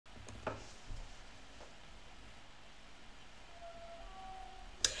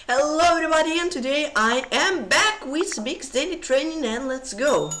everybody, and today I am back with Big's daily training, and let's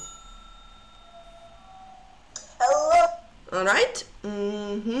go. Hello. Alright.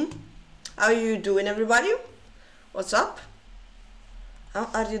 How are you doing, everybody? What's up? How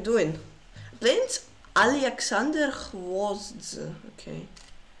are you doing? Playing AliaksandrHvozdz. Okay.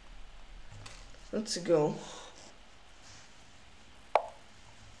 Let's go.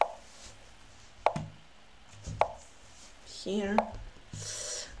 Here.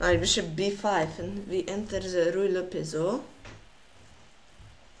 Alright, bishop b5, and we enter the Rue Le Pizzo.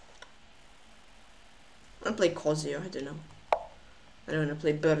 I'll play Cosio, I don't know. I don't want to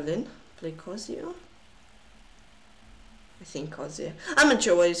play Berlin. Play Cosio. I think Cosio. I'm not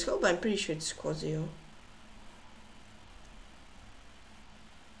sure what it's called, but I'm pretty sure it's Cosio.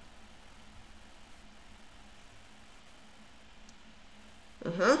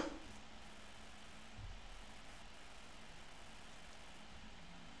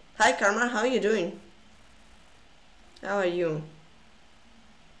 Hi Karma, how are you doing? How are you?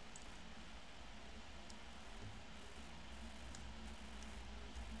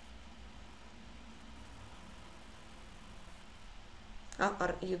 How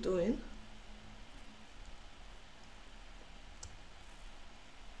are you doing?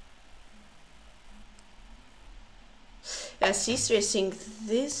 C3, I think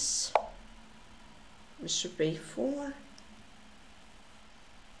this. Bishop a4.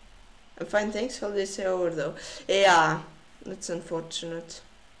 I'm fine, thanks. Holidays are over though. Yeah, that's unfortunate.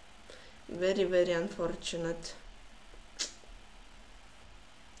 Very, very unfortunate.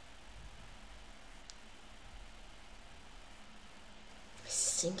 I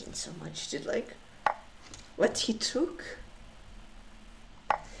was thinking so much, dude, like, what he took?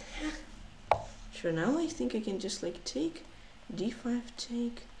 Sure, now I think I can just like take d5,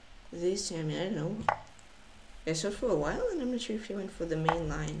 take this. I mean, I don't know. I saw for a while, and I'm not sure if he went for the main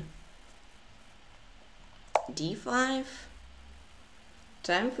line. d5.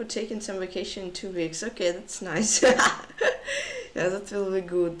 Time for taking some vacation in 2 weeks. Okay, that's nice. Yeah, that will be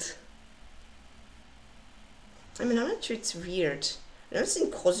good. I mean, I'm not sure it's weird. I never seen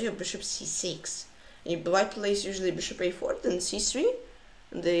Cosio bishop c6. And white plays usually bishop a4, then c3,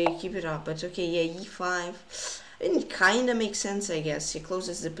 and they keep it up. But okay, yeah, e5. And it kind of makes sense, I guess. He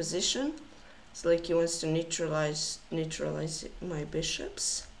closes the position. It's like he wants to neutralize my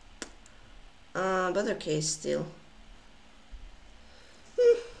bishops. But okay, still.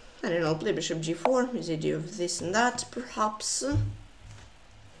 I don't know, play bishop g4, his idea of this and that, perhaps.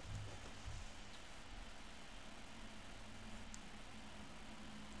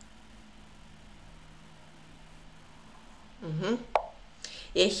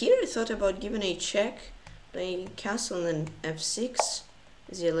 Yeah, here I thought about giving a check, playing castle and then f6.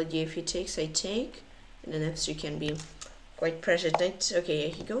 The idea, if he takes, I take, and then f3 can be quite pressured. Okay, here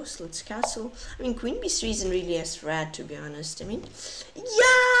he goes. Let's castle. I mean, queen b3 isn't really as threat, to be honest. I mean,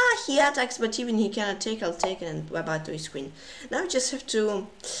 yeah, he attacks, but even he cannot take. I'll take it and Wabato his queen. Now I just have to.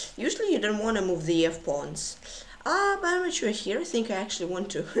 Usually, you don't want to move the f pawns. But I'm not sure here. I think I actually want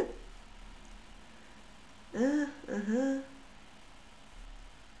to.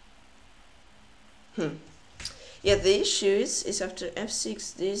 Yeah, the issue is after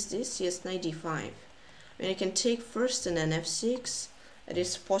f6, this, yes, knight d5. I mean, I can take first and then f6. It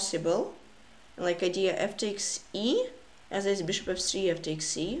is possible. And like idea, f takes e, as is bishop f3, f takes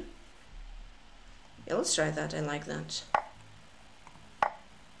c. Yeah, let's try that. I like that.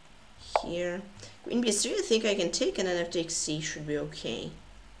 Here, queen b3. I think I can take, and then f takes c should be okay.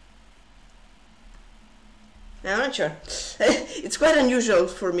 I'm not sure. It's quite unusual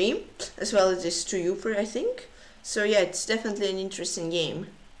for me, as well as it is to you, I think. So yeah, it's definitely an interesting game.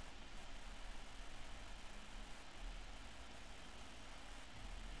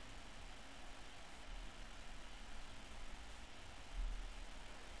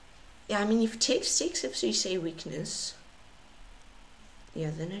 Yeah, I mean, if take 6, f3 say weakness.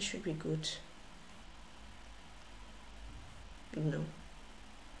 Yeah, then I should be good. No.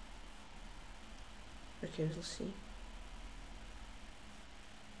 Okay, we'll see.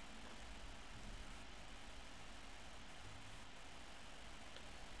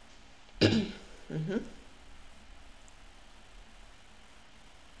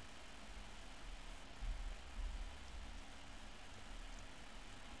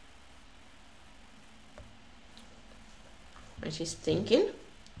 What she's thinking.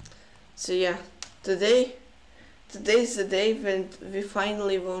 So yeah, today's the day when we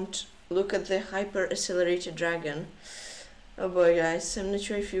finally won't look at the hyper accelerated dragon. Oh boy, guys, I'm not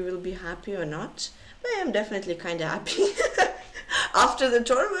sure if you will be happy or not, but I am definitely kind of happy. After the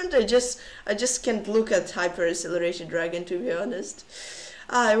tournament, I just can't look at hyper accelerated dragon, to be honest.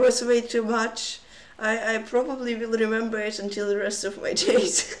 Ah, it was way too much. I probably will remember it until the rest of my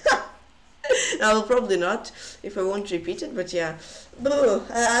days. I will probably not, if I won't repeat it, but yeah. Boo!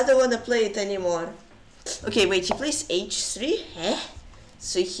 I don't want to play it anymore. Okay, wait, he plays h3? Eh?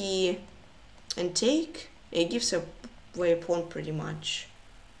 So he... and take? He gives away a pawn pretty much.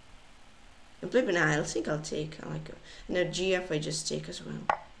 And play, but nah, I think I'll take. I like it. And at gf I just take as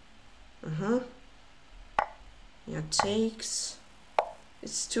well. Yeah, takes.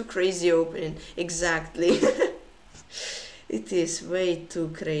 It's too crazy opening. Exactly. It is way too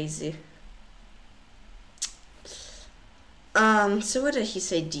crazy. So what are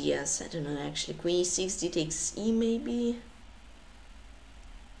his ideas? I don't know actually. Queen e6, d takes e maybe.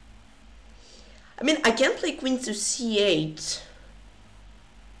 I mean, I can play queen to c8.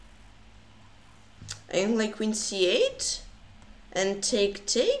 I can play queen c8 and take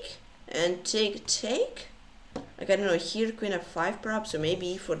and take. Like, I don't know, here queen f5 perhaps, or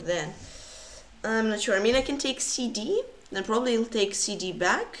maybe e4 then. I'm not sure. I mean, I can take cd, then probably he'll take cd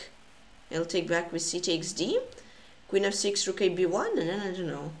back. He'll take back with c takes d. Queen f6, rook a b1, and then I don't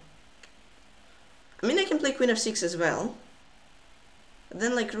know. I mean, I can play queen f6 as well. But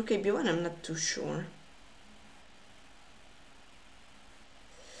then like rook a b1, I'm not too sure.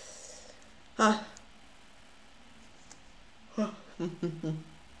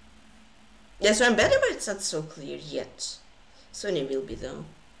 Yeah, so I'm better, but it's not so clear yet. Soon it will be though.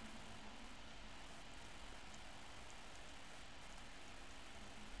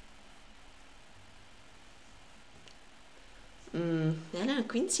 I don't know,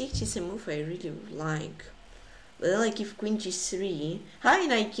 queen c8 is a move I really like. But like if queen g3... Hi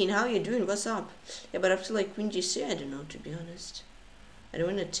Tykhon, how you doing? What's up? Yeah, but after like queen g3, I don't know, to be honest. I don't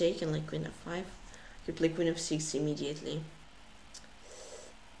want to take and like queen f5. I could play queen f6 immediately.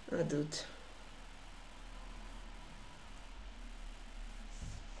 Oh, dude.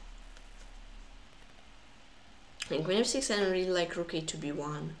 And queen f6, I don't really like rook a to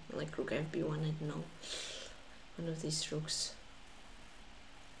b1. I like rook fb1, I don't know. One of these rooks.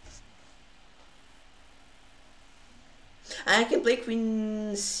 I can play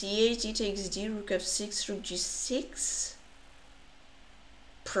queen c8, e takes d, rook f6, rook g6.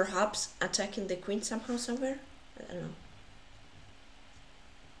 Perhaps attacking the queen somehow, somewhere? I don't know.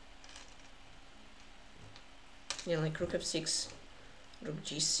 Yeah, like rook f6, rook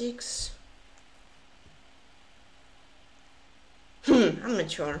g6. I'm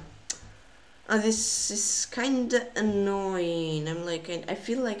not sure. This is kinda annoying. I'm like, I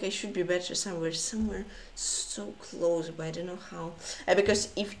feel like I should be better somewhere so close, but I don't know how. Because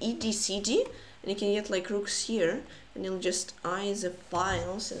if ed cd, and you can get like rooks here, and you'll just eye the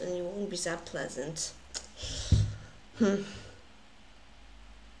files, and then it won't be that pleasant.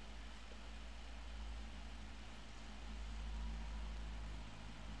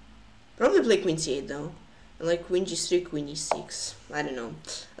 Probably play queen c8 though. Like queen g3, queen e6. I don't know.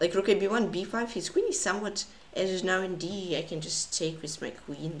 Like rook a b1, b5. His queen is somewhat edged now in d. I can just take with my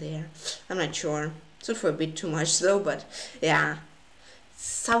queen there. I'm not sure. It's for a bit too much though, but yeah.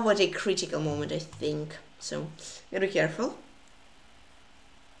 Somewhat a critical moment, I think. So, gotta be careful.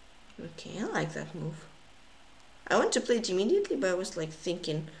 Okay, I like that move. I want to play it immediately, but I was like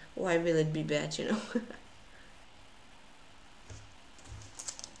thinking, why will it be bad, you know?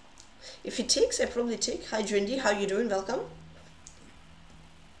 If he takes, I probably take. Hi Drindy, how you doing? Welcome.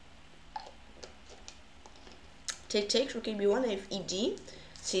 Take, rook a b1, I have ed,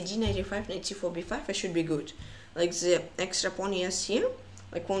 cd, 95, knight c4, b5, I should be good. Like the extra pawn he has here,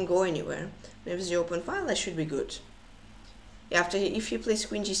 like won't go anywhere. If the open file, I should be good. After, if he plays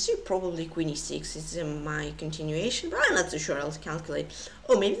queen g3, probably queen e6 is my continuation, but I'm not so sure, I'll calculate.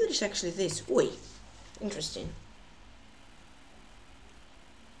 Oh, maybe there's actually this. Oi, interesting.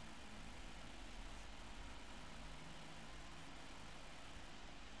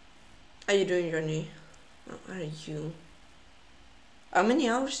 How you doing, Johnny? How are you? How many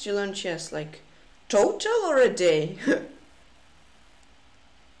hours do you learn chess? Like, total or a day?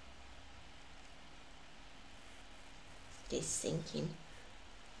 He's thinking.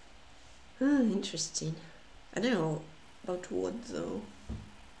 Interesting. I don't know about what though.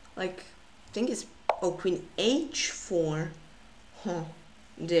 Like, I think it's queen h4.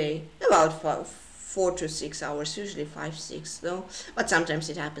 Day. About 4 to 6 hours, usually 5, 6 though, but sometimes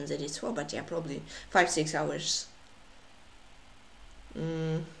it happens that it's 4, but yeah, probably 5, 6 hours.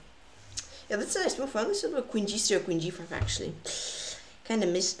 Yeah, that's a nice move. I only saw about queen g3 or queen g5 actually. Kinda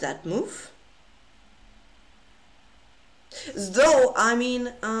missed that move. Though, I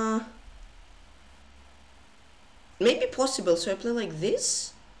mean, maybe possible, so I play like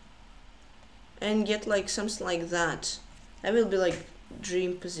this, and get like something like that. I will be like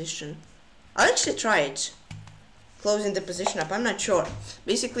dream position. I'll actually try it. Closing the position up, I'm not sure.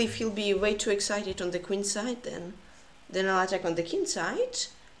 Basically, if he'll be way too excited on the queen side, then I'll attack on the king side.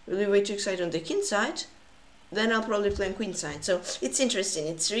 Really way too excited on the king side, then I'll probably play on queen side. So it's interesting.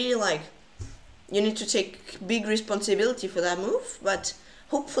 It's really like you need to take big responsibility for that move, but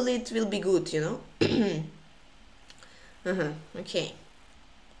hopefully it will be good, you know. Okay.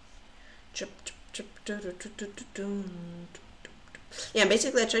 Yeah,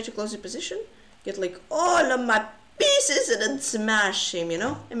 basically I try to close the position, get like all of my pieces and then smash him, you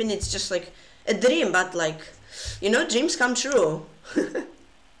know. I mean, it's just like a dream, but like, you know, dreams come true.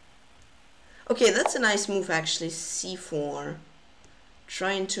 Okay, that's a nice move actually, c4.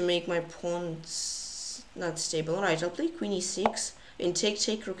 Trying to make my pawns not stable. Alright, I'll play queen e6. In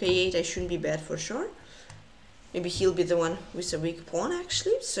take, rook a8, I shouldn't be bad for sure. Maybe he'll be the one with a weak pawn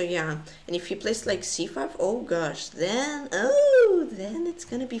actually. So yeah, and if he plays like c5, oh gosh, then it's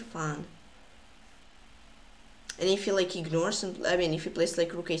gonna be fun. And if he like ignores, and I mean if he plays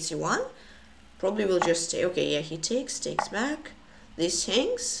like rook ac1, probably will just stay. Okay, yeah, he takes back. This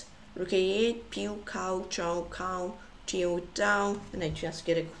hangs. Rook a8, pew, cow, chow, cow, tio, down, and I just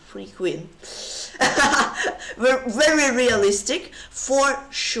get a free queen. We're very realistic, for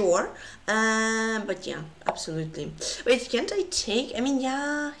sure. But yeah, absolutely. Wait, can't I take? I mean,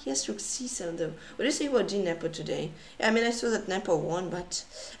 yeah, he has rook c7 though. What do you say about d-Nepo today? Yeah, I mean, I saw that Nepo won, but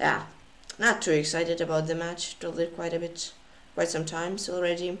yeah, not too excited about the match. Told it quite some times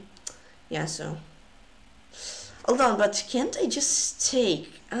already. Yeah, so. Hold on, but can't I just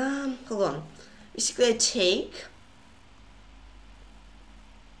take? Hold on. Basically, I take.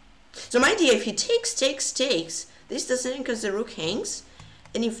 So my idea, if he takes, this doesn't because the rook hangs,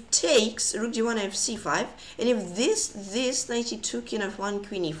 and if takes, rook d1 f c5, and if this 92 king f1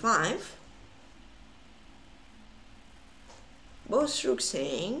 queen e5, both rooks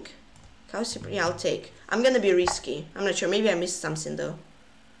hang. Yeah, I'll take. I'm gonna be risky. I'm not sure. Maybe I missed something though.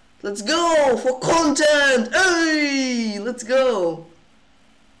 Let's go for content! Hey, let's go.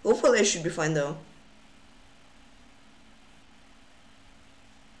 Hopefully I should be fine though.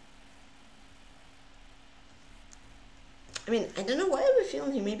 I mean, I don't know why I have a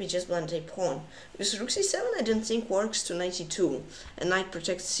feeling he maybe just blunted a pawn. Because rook c7 I don't think works to 92. And knight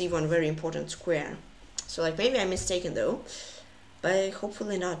protects c1, very important square. So like maybe I'm mistaken though. But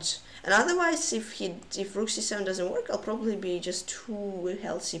hopefully not. And otherwise, if rook c7 doesn't work, I'll probably be just 2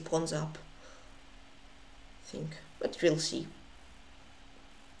 healthy pawns up. I think. But we'll see.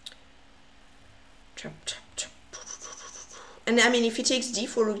 And I mean, if he takes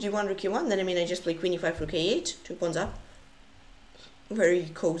d4, rook d1, rook e1, then I mean I just play queen e5, rook a8, 2 pawns up. Very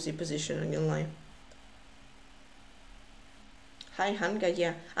cozy position, I'm gonna lie. Hi Hanga,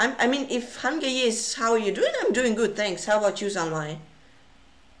 yeah. I mean, if Hanga is how are you doing? I'm doing good, thanks. How about you, Zanlai?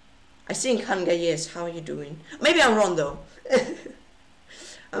 I think Hanga, yes. How are you doing? Maybe I'm wrong though.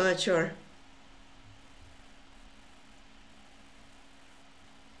 I'm not sure.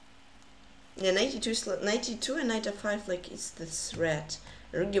 Yeah, 92 and knight f5, like it's the threat.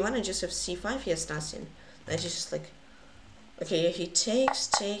 Rook d1 I just have c5, he has nothing. Knight is just like, okay, yeah, he takes,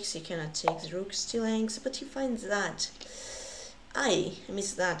 he cannot take, the rook still hangs, but he finds that. I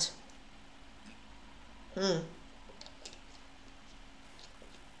missed that.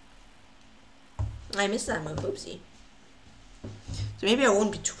 I missed that move, oopsie. So maybe I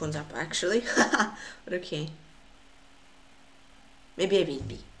won't be 2 pawns up actually. But okay. Maybe I will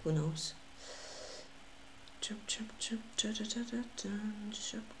be, who knows.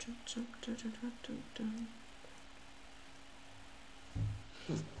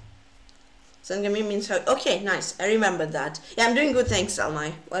 Sangami means how. Okay, nice. I remember that. Yeah, I'm doing good, thanks,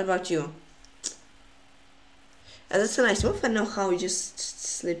 Almai. What about you? That's a nice move. I don't know how it just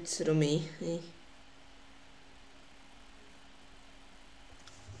slipped through me.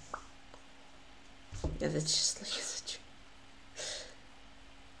 Yeah, that's just like such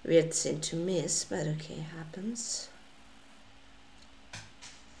a weird thing to miss, but okay, it happens.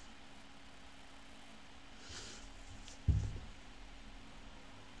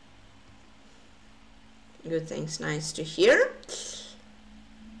 Good, thanks. Nice to hear.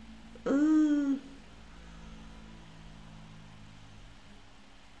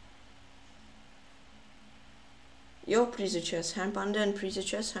 Yo, PeshkaCh, Handpanda and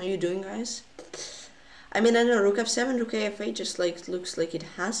PeshkaCh, how you doing, guys? I mean, I know rook f7, rook a8 just like looks like it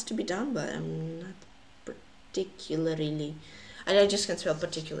has to be done, but I'm not particularly. I just can't spell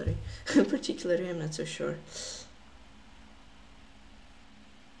particularly. Particularly, I'm not so sure.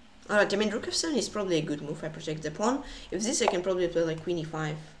 Alright, I mean, rook f7 is probably a good move. I protect the pawn. If this, I can probably play like queen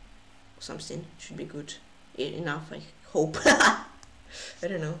e5 or something. Should be good enough, I hope. I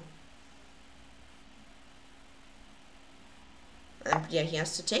don't know. Yeah, he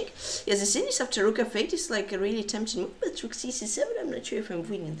has to take. Yeah, the thing is after rook f8 is like a really tempting move, but rook c7, I'm not sure if I'm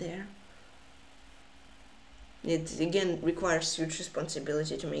winning there. It again requires huge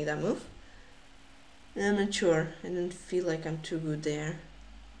responsibility to make that move. I'm not sure. I don't feel like I'm too good there.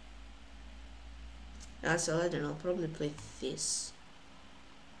 So I don't know, I'll probably play this.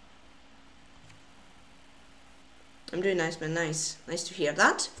 I'm doing nice, man, nice. Nice to hear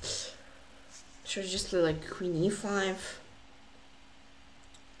that. Should I just play like queen e5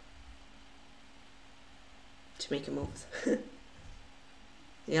 to make a move?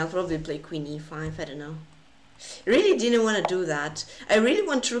 Yeah, I'll probably play queen e5, I don't know. Really didn't want to do that. I really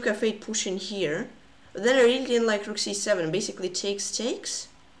want rook f8 push in here, but then I really didn't like rook c7. Basically takes.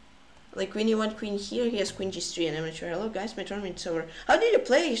 Like queen e1, queen here, he has queen g3, and I'm not sure. Hello guys, my tournament's over. How did you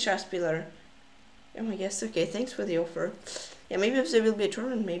play, Shaspiller? Oh my guess, okay, thanks for the offer. Yeah, maybe if there will be a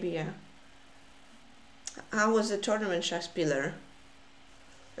tournament, maybe, yeah. How was the tournament, Shaspiller?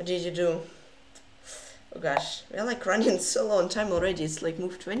 What did you do? Oh gosh, we're like running so long time already. It's like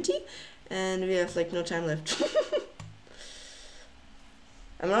move 20, and we have like no time left.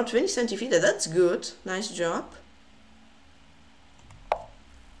 I'm around 20 centimeters, that's good. Nice job.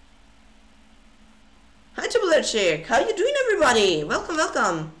 Hi Tubularchik, how you doing everybody? Welcome,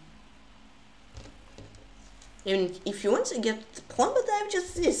 welcome. Even if you want to get the pawn, but I have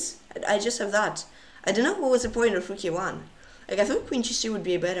just this. I just have that. I don't know what was the point of rook e1. Like I thought queen g3 would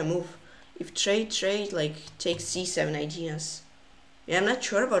be a better move. If trade, like takes c7 ideas. Yeah, I'm not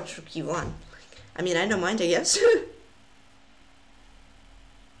sure about rook e1. I mean, I don't mind, I guess.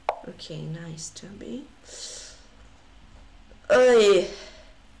 Okay, nice, Toby. Oi.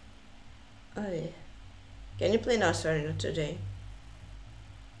 Oi. Can you play now? Sorry, not today.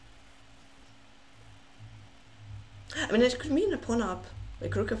 I mean, it could mean a pawn up.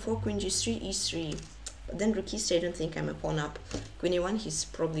 Like rook f4, queen g3, e3. But then rook e3, I don't think I'm a pawn up. Queen e1, he's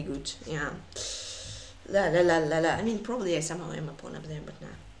probably good. Yeah. La la la la la. I mean, probably I somehow am a pawn up there, but nah.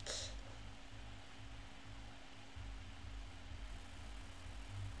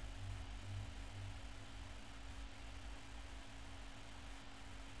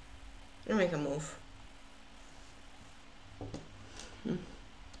 I'll make a move.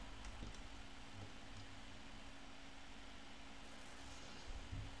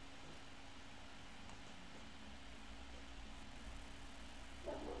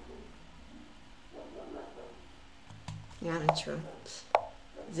 Yeah, not sure.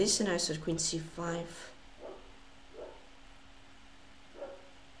 This and I said queen c5.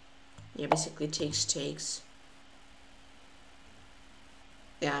 Yeah, basically takes.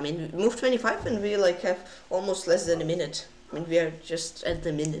 Yeah, I mean, move 25 and we like have almost less than a minute. I mean, we are just at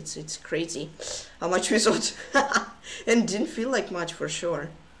the minute, so it's crazy how much we thought. And didn't feel like much for sure.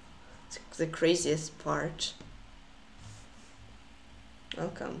 It's the craziest part.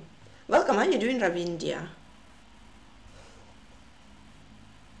 Welcome. Welcome, how you doing, Ravindia?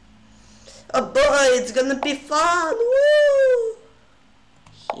 Oh boy, it's gonna be fun! Woo!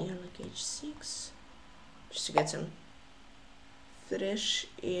 Here, like h6. Just to get some fresh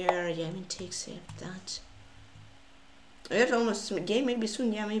air. Yeah, I mean, takes that. We have almost game, maybe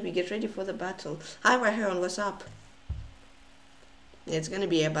soon. Yeah, maybe get ready for the battle. Hi, Waheron, what's up? Yeah, it's gonna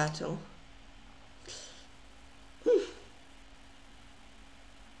be a battle.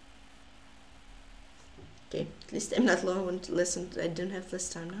 Okay, at least I'm not long to listen. I don't have less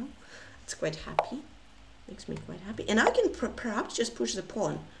time now. It's quite happy. Makes me quite happy. And I can perhaps just push the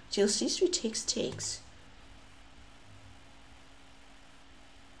pawn till c3 takes.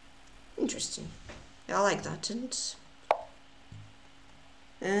 Interesting. I like that. And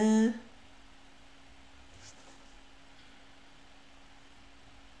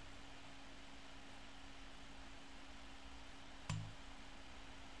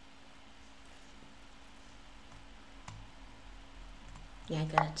yeah, I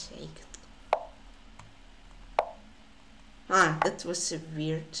gotta take. Ah, that was a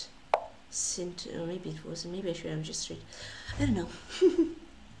weird synth. Or maybe it wasn't. Maybe I should have just read. I don't know.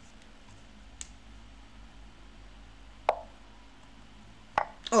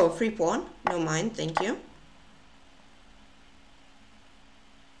 Oh, free pawn. No mind, thank you.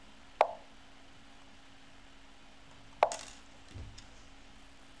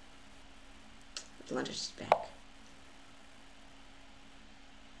 Atlantis is back.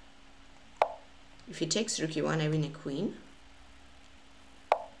 If he takes rook e1, I win a queen.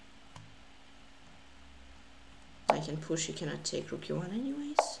 I can push, you cannot take rook e1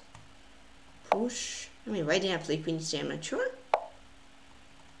 anyways. Push. I mean, why didn't I play queen e3? I'm not sure.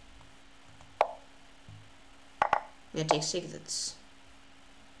 Yeah, take 6, that's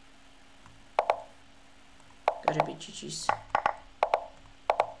gotta be GG's.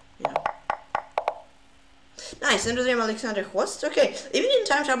 Yeah. Nice, and I'm AliaksandrHvozdz. Okay, even in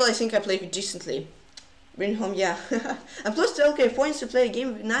time trouble, I think I played decently. Bring home, yeah. I'm close to LK points to play a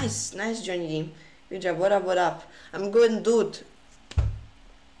game. Nice, nice, Johnny. Good job. What up? What up? I'm good, dude.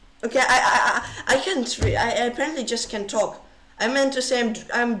 Okay, I can't. I apparently just can't talk. I meant to say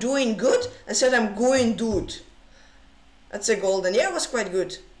I'm doing good. I said I'm going, dude. That's a golden. Yeah, it was quite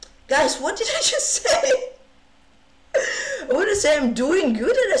good. Guys, what did I just say? I want to say I'm doing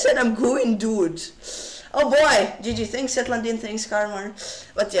good, and I said I'm going, dude. Oh boy, GG, thanks Setlandin, thanks Karmar.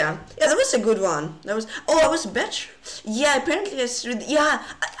 But yeah, that was a good one. That was, I was better. Yeah, apparently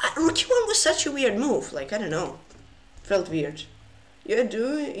rookie one was such a weird move. Like, I don't know, felt weird.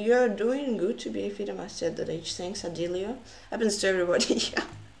 You're doing good to be a FIDA said that age. Thanks Adelia. Happens to everybody. Yeah.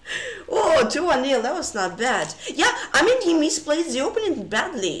 Oh, 2-1-0. That was not bad. Yeah, I mean he misplays the opening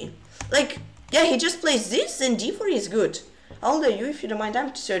badly. Like, yeah, he just plays this and d4 is good. How old are you, if you don't mind?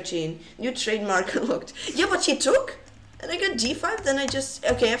 I'm 13. New trademark unlocked. Yeah, but he took, and I got d5, then I just...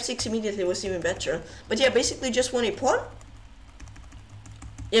 Okay, f6 immediately was even better. But yeah, basically just won a pawn.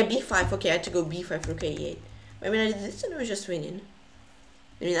 Yeah, b5. Okay, I had to go b5 for k8. I mean, I did this and I was just winning.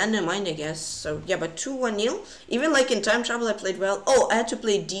 I mean, I don't mind, I guess. So, yeah, but 2-1-0. Even, like, in time trouble, I played well. Oh, I had to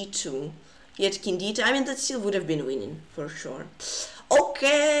play d2. He had king d2. I mean, that still would have been winning, for sure.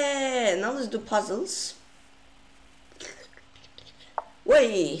 Okay, now let's do puzzles.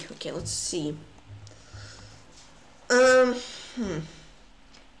 Wait, okay, let's see. So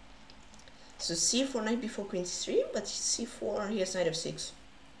c4 knight before queen c3, but c4 he has knight f6.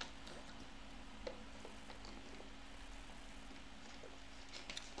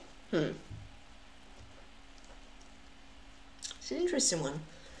 It's an interesting one.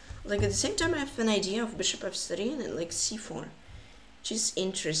 Like at the same time I have an idea of bishop f3 and like c4, which is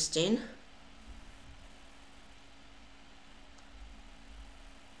interesting.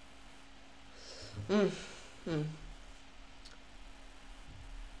 I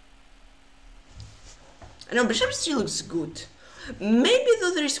know bishop c3 looks good. Maybe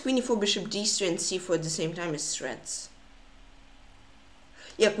though there is queen e4, bishop d3 and c4 at the same time as threats.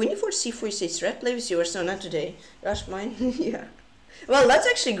 Yeah, queen e4, c4 is a threat. Play with yours, no, not today. Gosh, mine. Yeah. Well, that's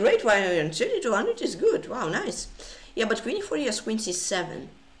actually great. 3200 is good. Wow, nice. Yeah, but queen e4 has queen c7.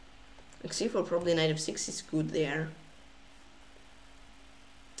 Like c4 probably knight f6 is good there.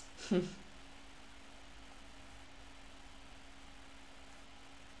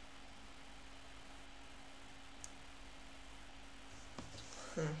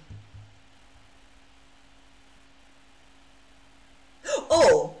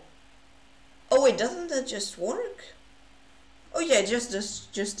 Oh wait, doesn't that just work? Oh yeah, it just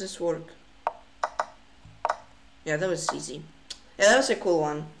does work. Yeah, that was easy. Yeah, that was a cool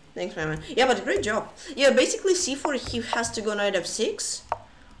one. Thanks, my man. Yeah, but great job. Yeah, basically c4 he has to go knight f6.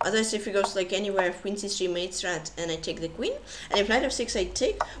 Otherwise, if he goes like anywhere, if queen c3 mate threat, and I take the queen, and if knight f6 I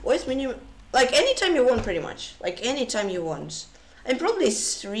take, always minimum, like anytime you want, pretty much, like anytime you want. And probably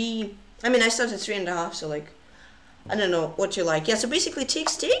 3. I mean, I started 3.5, so like, I don't know what you like. Yeah, so basically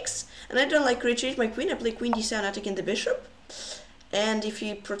takes, and I don't like retreat my queen. I play queen d7, attacking the bishop. And if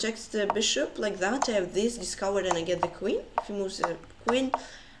he protects the bishop like that, I have this discovered and I get the queen. If he moves the queen,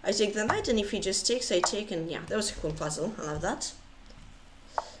 I take the knight, and if he just takes, I take, and yeah, that was a cool puzzle. I love that.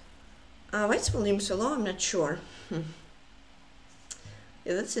 White's volume so low, I'm not sure. Yeah,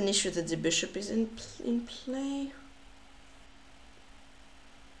 that's an issue that the bishop is in play.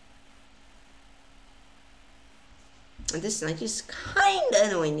 And this knight is kinda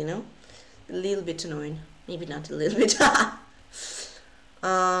annoying, you know? A little bit annoying. Maybe not a little bit.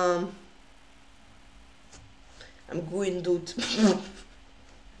 I'm going, dude.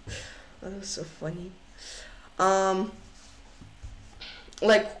 That was so funny.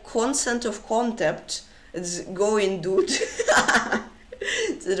 Like consent of concept, it's going, dude.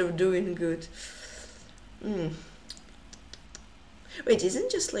 Instead of doing good. Wait, isn't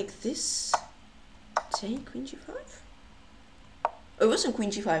just like this? Take queen g5? Oh, it wasn't queen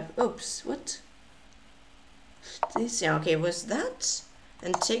g5. Oops, what? This, yeah, okay, was that?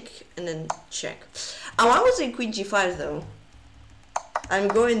 And take, and then check. Oh, I was in queen g5 though. I'm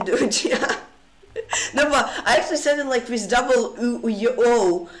going, dude, yeah. No, but I actually said it like with double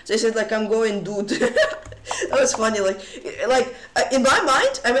O. So I said like, I'm going, dude. That was funny, like in my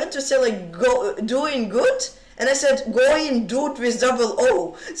mind, I meant to say like, doing good. And I said, going, dude, with double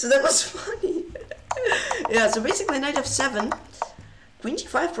O. So that was funny. Yeah, so basically knight f7. Queen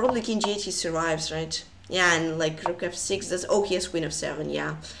g5, probably king g8, he survives, right? Yeah, and like rook f6, that's, oh, he has queen f7,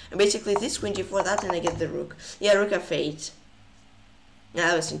 yeah. And basically this queen g4, that, and I get the rook. Yeah, rook f8. Yeah,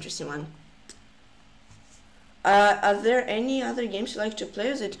 that was an interesting one. Are there any other games you like to play?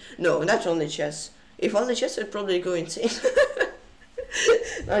 Is it? No, not only chess. If only chess, I'd probably go insane.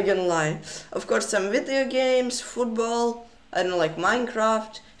 Not gonna lie. Of course, some video games, football, I don't know, like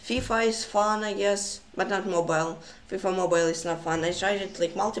Minecraft. FIFA is fun, I guess, but not mobile. FIFA mobile is not fun. I tried it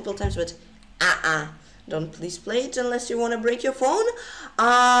like multiple times, but don't please play it unless you want to break your phone.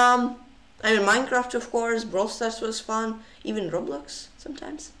 I mean, Minecraft, of course. Brawl Stars was fun. Even Roblox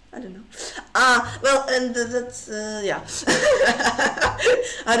sometimes. I don't know. Well, and that's yeah.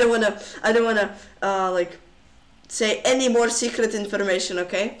 I don't wanna like say any more secret information.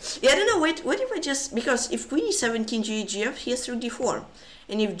 Okay? Yeah, I don't know. Wait, what if I just, because if Queen e7 King g8 gf, he has rook d4,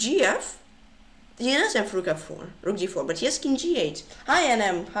 and if gf, he does have rook f4, rook d4, but he has king g8. Hi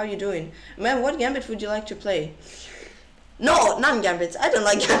NM, how you doing? Man, what gambit would you like to play? No, none gambits. I don't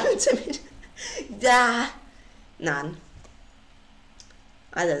like gambits. I mean, none.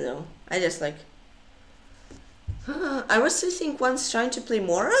 I don't know. I just like. I was thinking once trying to play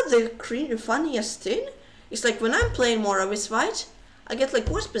Mora. The funniest thing is like when I'm playing Mora with white, I get like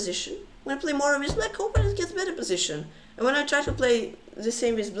worse position. When I play Mora with black, opponent gets better position. And when I try to play the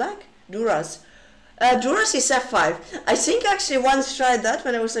same with black, Duras. Duras is f5. I think I actually once tried that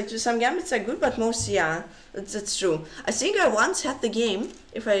when I was like, some gambits are good, but most, yeah, that's true. I think I once had the game,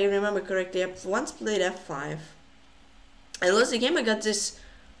 if I remember correctly, I once played f5. I lost the game. I got this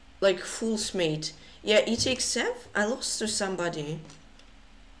like fool's mate. Yeah, e takes f. I lost to somebody.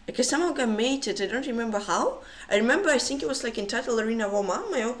 Like I somehow got mated. I don't remember how. I remember I think it was like in Title Arena Roma.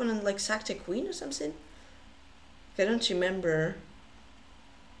 My opponent like sacked a queen or something. I don't remember.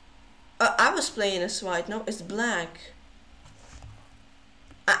 I was playing as white. No, it's black.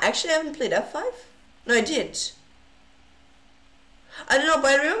 I actually haven't played f5. No, I did. I don't know,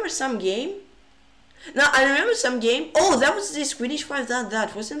 but I remember some game. No, I remember some game. Oh, that was this Queenish 5.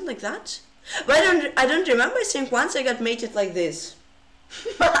 That wasn't like that. But I don't remember. I think once I got mated like this.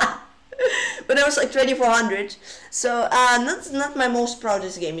 But I was like 2400. So not my most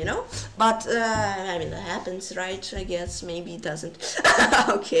proudest game, you know. But I mean that happens, right? I guess maybe it doesn't.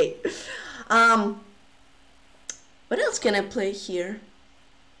 Okay. What else can I play here?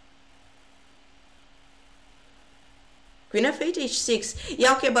 Queen f8, h6.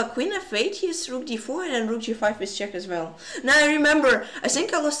 Yeah, okay, but Queen f8, he has rook d4 and then rook g5 with check as well. Now I remember, I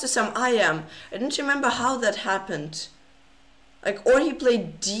think I lost to some IM. I don't remember how that happened. Like, or he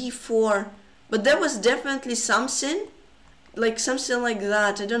played d4. But that was definitely something. Like, something like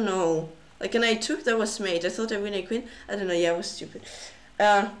that. I don't know. Like, and I took that was mate. I thought I win a queen. I don't know, yeah, I was stupid.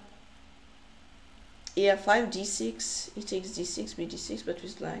 Yeah, 5, d6. He takes d6, bd6, but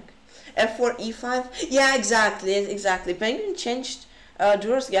with black. f4, e5. Yeah, exactly. Penguin changed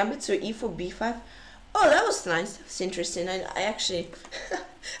Duras gambit to e4, b5. Oh, that was nice. That was interesting. I actually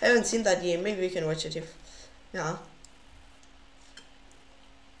I haven't seen that game. Maybe we can watch it if, yeah.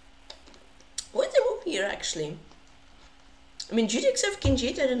 What's the move here actually? I mean, g takes f, king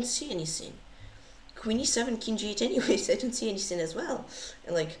g8. I don't see anything. Queen e7, king g8. Anyways, I don't see anything as well.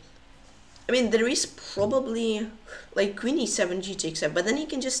 And like, I mean, there is probably like Queen e7, g takes f, but then he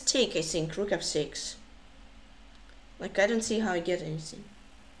can just take, I think, rook f6. Like, I don't see how I get anything.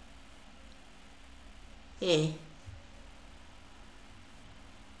 Eh.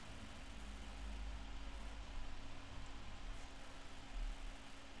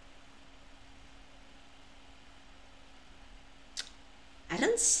 I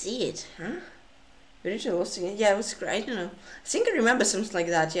don't see it, huh? Original lost again. Yeah, it was great. I don't know. I think I remember something like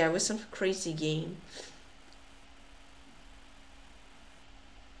that. Yeah, it was some crazy game.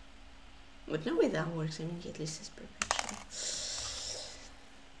 But no way that works. I mean, at least it's perpetual.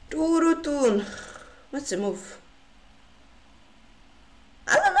 Turutun. What's the move?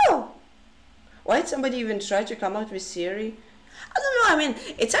 I don't know. Why did somebody even try to come out with theory? I don't know. I mean,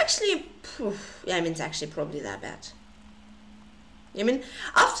 it's actually. Yeah, I mean, it's actually probably that bad. I mean,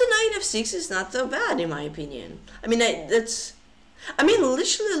 after knight f6 is not so bad in my opinion. I mean, I mean,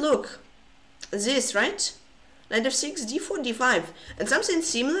 literally look, this, right? Knight f6, d4, d5, and something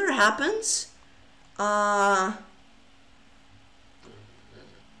similar happens. I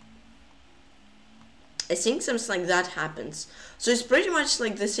think something like that happens. So it's pretty much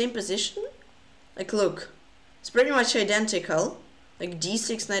like the same position. Like, look, it's pretty much identical. Like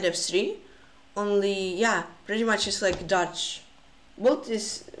d6, knight f3, only, yeah, pretty much it's like Dutch. Both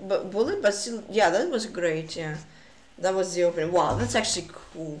is bullet, but still, yeah, that was great. Yeah, that was the opening. Wow, that's actually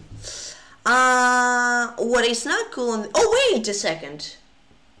cool. What is not cool on oh, wait a second.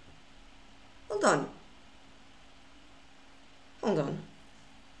 Hold on.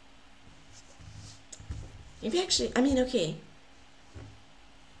 Maybe actually, I mean, okay.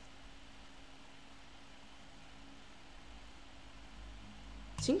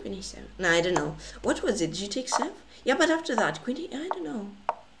 Queen a7. No, I don't know. What was it? G takes f? Yeah, but after that, queen a... I don't know.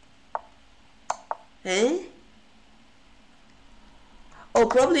 Eh? Oh,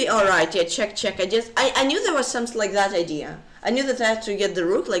 probably... Alright, yeah, check. I knew there was something like that idea. I knew that I had to get the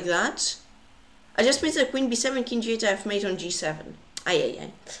rook like that. I just made the queen b7, king g8, I have mate on g7.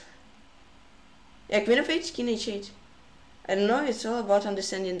 Aye. Yeah, queen of 8, king h8. I don't know, it's all about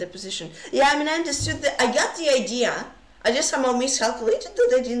understanding the position. Yeah, I mean, I understood that. I got the idea. I just somehow miscalculated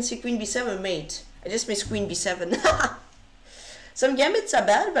that I didn't see queen b7 mate. I just missed queen b7. Some gambits are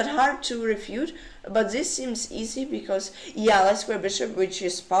bad, but hard to refute. But this seems easy because, yeah, light square bishop, which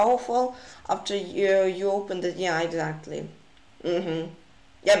is powerful after you open the... Yeah, exactly.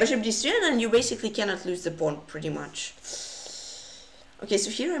 Yeah, bishop d3, and then you basically cannot lose the pawn, pretty much. Okay,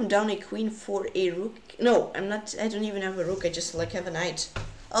 so here I'm down a queen for a rook. No, I'm not. I don't even have a rook. I just like have a knight.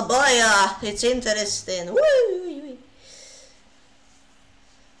 Oh boy, it's interesting. Woo!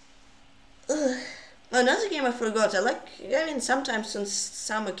 Another game I forgot. I mean, sometimes on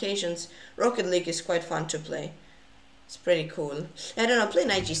some occasions, Rocket League is quite fun to play. It's pretty cool. I don't know. Play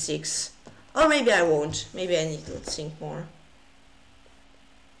knight g6, or maybe I won't. Maybe I need to think more.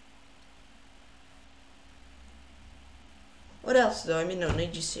 What else though? I mean, no,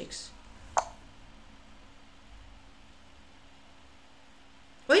 knight g6.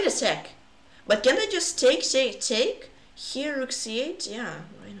 Wait a sec. But can I just take? Here, rook c8? Yeah,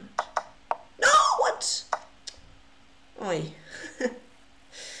 why not? No, what? Oi.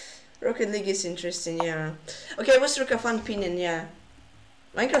 Rocket League is interesting, yeah. Okay, what's rook a fun opinion, yeah.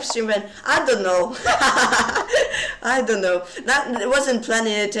 Minecraft stream ban? I don't know. I don't know. I wasn't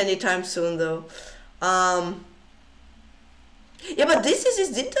planning it anytime soon though. Yeah, but this is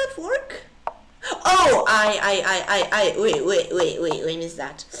did that work? Oh, wait, missed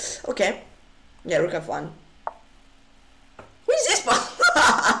that. Okay. Yeah, rook f1. Who is this one?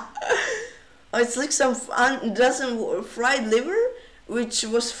 Oh, it's like some fried liver, which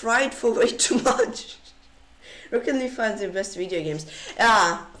was fried for way too much. Rocket League is the best video games.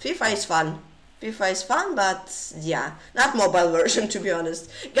 Yeah, FIFA is fun. FIFA is fun, but yeah, not mobile version to be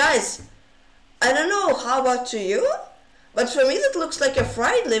honest. Guys, I don't know how about to you, but for me that looks like a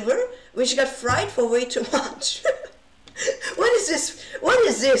fried liver, which got fried for way too much. What is this? What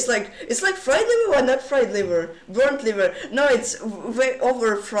is this? Like, it's like fried liver or not fried liver? Burnt liver. No, it's way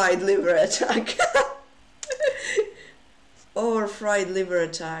over fried liver attack. Over fried liver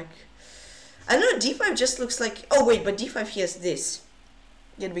attack. I know d5 just looks like... Oh wait, but d5 he has this.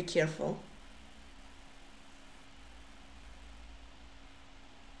 You gotta be careful.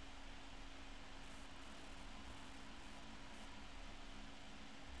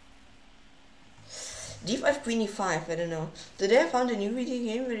 d5 queen e5, I don't know. Today I found a new video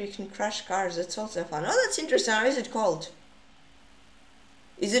game where you can crash cars. That's also fun. Oh, that's interesting. How is it called?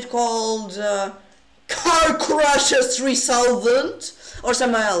 Is it called Car Crusher 3000 or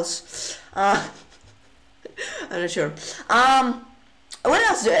something else? I'm not sure. What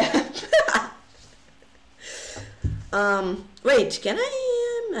else do I have? Wait, can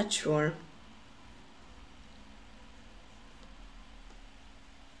I? I'm not sure.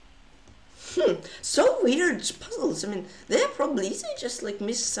 So weird puzzles. I mean, they're probably easy, just like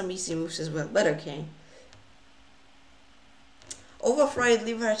miss some easy moves as well, but okay. Overfried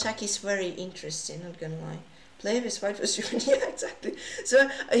liver attack is very interesting, not gonna lie. Play with white was yeah, exactly. So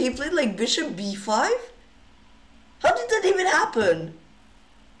he played like bishop b5? How did that even happen?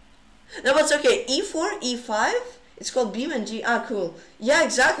 No, but it's okay. e4, e5, it's called beam and g. Ah, cool. Yeah,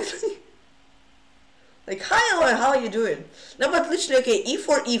 exactly. Like, hi, Aloy, how are you doing? No, but literally, okay,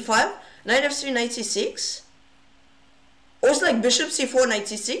 e4, e5, knight f3, knight c6. Also like bishop c4, knight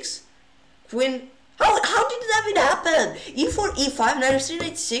c6. Queen. How did that even happen? e4, e5, knight f3,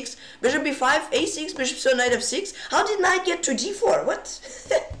 knight c6, bishop b5, a6, bishop so knight f6. How did knight get to d4? What?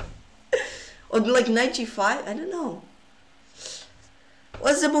 Or like knight g5? I don't know.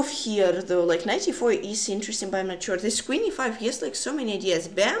 What's the move here though? Like knight e4 is interesting, but I'm not sure. This queen e5, he has like so many ideas.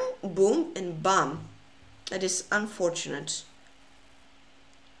 Bam, boom, and bam. That is unfortunate.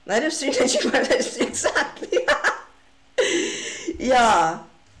 Knight f3, knight g5, exactly. Yeah.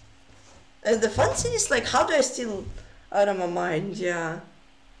 The fun thing is like, how do I steal out of my mind? Yeah.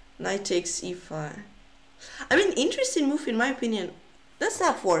 Knight takes e5. I mean, interesting move in my opinion. Does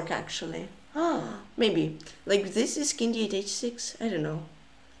that work actually? Ah, maybe. Like this is king d8 h6. I don't know.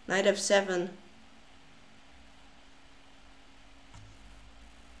 Knight f7.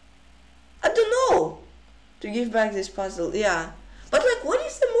 I don't know. To give back this puzzle, yeah. But like, what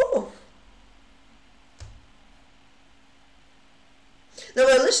is the move? No,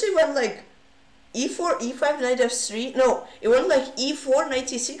 I literally went like e4, e5, knight f3. No, it went like e4, knight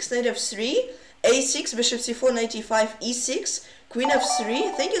e6, knight f3, a6, bishop c4, knight e5, e6, queen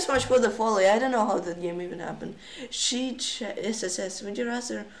f3. Thank you so much for the follow. I don't know how that game even happened. SSS. Would you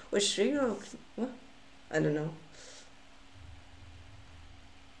rather which trigger? Or what? I don't know.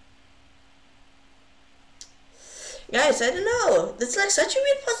 Guys, I don't know. That's like such a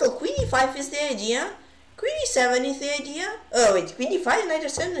weird puzzle. Queen e5 is the idea. Queen e7 is the idea. Oh wait, queen e5, knight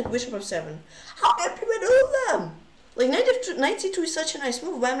f7, and bishop f7. How can people do them? Like knight f2, knight c2 is such a nice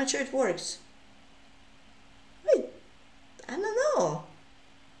move, but I'm not sure it works. Wait, I don't know.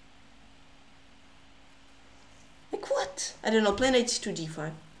 Like what? I don't know. Play knight c2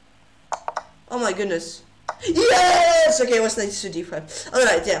 d5. Oh my goodness. Yes. Okay, it was knight c2 d5. All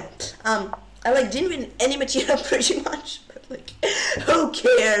right, yeah. I like didn't win any material pretty much, but like, who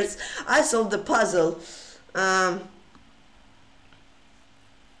cares? I solved the puzzle. I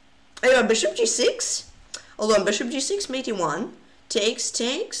got bishop g6. Hold on, bishop g6, mate e1.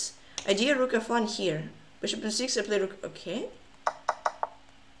 Takes. Idea rook f1 here. Bishop f6, I play rook. Okay.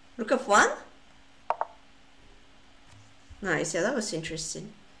 Rook f1. Nice, yeah, that was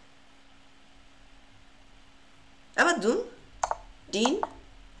interesting. How about Dun? Dean?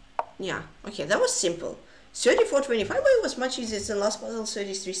 Yeah, okay, that was simple. 34-25, but it was much easier than last puzzle,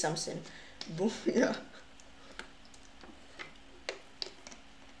 33 something. Boom, yeah.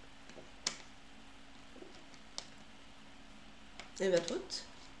 And that what?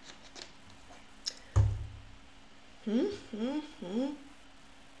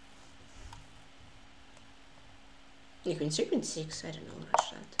 You can see queen 6, I don't know,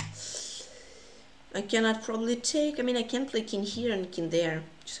 rush that. I cannot probably take, I mean I can play king here and king there.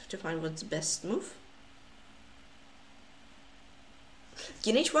 Just have to find what's the best move.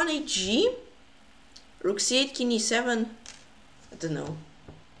 King h1, hg. Rook c8, king e7. I don't know.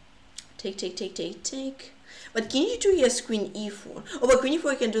 Take. But king e2 he has queen e4. Oh, but queen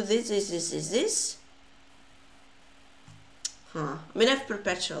e4 can do this. Huh. I mean I have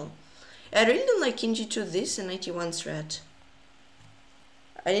perpetual. I really don't like king g2 this and knight e1 threat.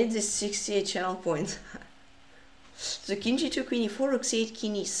 I need this 68 channel point. So king g2, queen e4, rook c8,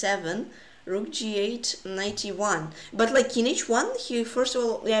 king e7, rook g8, knight e1. But like king h1, he first of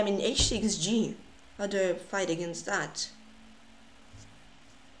all, yeah, I mean h6g. How do I fight against that?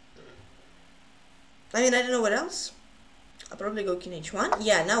 I mean, I don't know what else. I'll probably go king h1.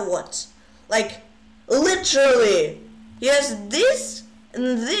 Yeah, now what? Like, literally, he has this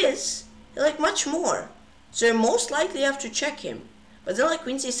and this, like much more. So I most likely have to check him. But then like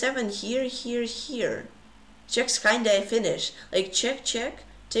queen c7 here. Checks kinda I finish. Like check,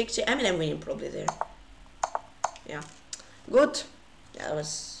 take. I mean I'm winning probably there. Yeah. Good. Yeah, that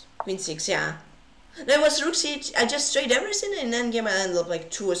was queen 6, yeah. That was rook c8. I just straight everything and then game I ended up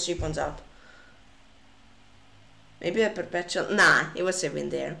like 2 or 3 pawns up. Maybe a perpetual. Nah, it was a win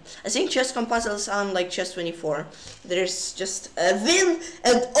there. I think chess.com puzzles on like chess 24. There's just a win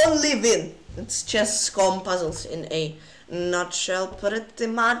and only win. It's chess.com puzzles in a nutshell, pretty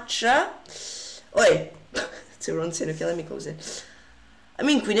much. Oi, it's a wrong scene. Okay, let me close it. I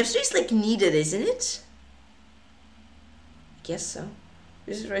mean, queen f3 is like needed, isn't it? I guess so.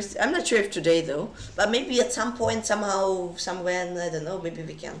 I'm not sure if today though, but maybe at some point, somehow, somewhere, I don't know. Maybe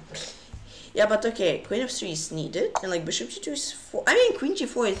we can. Yeah, but okay, queen f3 is needed, and like bishop g2 is 4. I mean, queen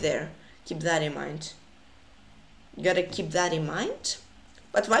g4 is there. Keep that in mind. You gotta keep that in mind.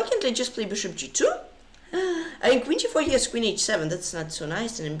 But why can't I just play bishop g2? I mean, queen g4 he has queen h7. That's not so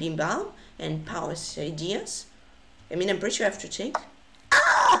nice. And then bim bam and powers ideas. I mean, I'm pretty sure I have to take.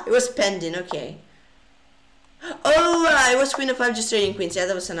 Ah, it was pending. Okay. Oh, it was queen f5 just trading queens. Yeah,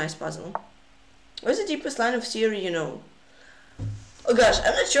 that was a nice puzzle. What's the deepest line of theory you know? Oh gosh,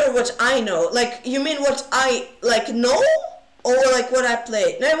 I'm not sure what I know. Like, you mean what I like know, or like what I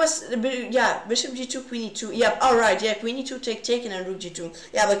played? No, it was yeah, bishop g2, queen e2. Yeah, all right. Yeah, queen e2, take, and rook g2.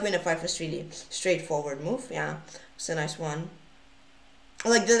 Yeah, but queen f5 was really straightforward move. Yeah, it's a nice one.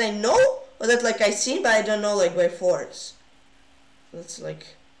 Like, did I know, or that like I seen, but I don't know like by force. That's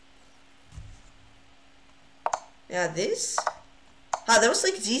like, yeah, this. Ah, that was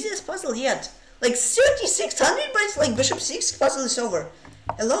like the easiest puzzle yet. Like 3600, but it's like bishop 6 puzzle is over.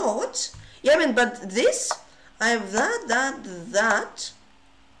 Hello, what? Yeah, I mean, but this, I have that.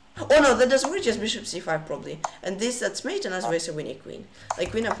 Oh no, that doesn't work, just bishop c5 probably. And this, that's mate, and as well as a winning queen.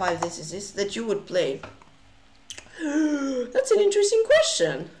 Like queen f5, this is this, that you would play. That's an interesting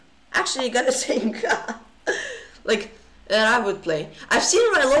question. Actually, you gotta think. Like, that I would play. I've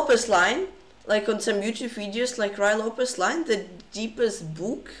seen Ray Lopez line, like on some YouTube videos, like Ray Lopez line, the deepest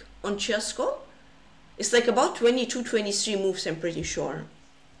book on chess.com. It's like about 22, 23 moves, I'm pretty sure.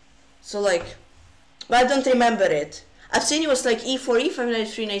 So like, but I don't remember it. I've seen it was like e4, e5, knight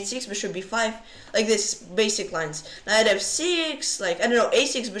f3, knight 6, bishop b5, like this basic lines. Knight f6, like, I don't know,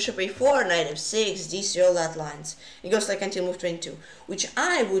 a6, bishop a4, knight f6, dc, all that lines. It goes like until move 22, which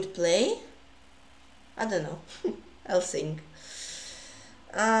I would play, I don't know, I'll think.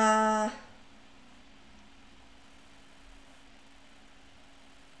 Probably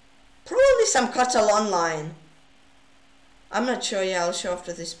some Catalan line. I'm not sure, yeah, I'll show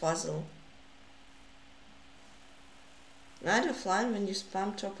after this puzzle. Knight offline when you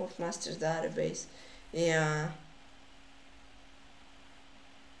spam top of master's database. Yeah.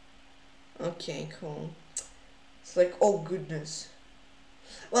 Okay, cool. It's like, oh goodness.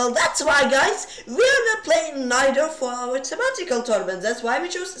 Well, that's why, guys, we are not playing neither for our thematical tournament. That's why we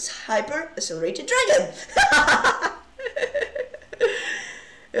chose this hyper accelerated dragon.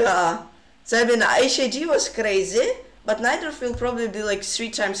 Yeah. So I mean, HAG was crazy, but neither will probably be like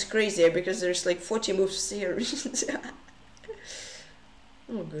 3 times crazier because there's like 40 moves here.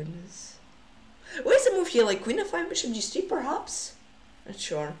 Oh goodness. Where's the move here? Like queen f5, bishop g3 perhaps? Not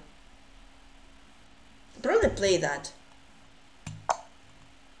sure. Probably play that.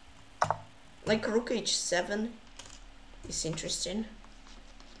 Like rook h7 is interesting.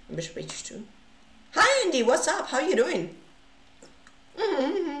 Bishop h2. Hi Andy, what's up? How you doing?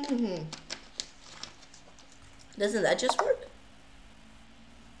 Doesn't that just work?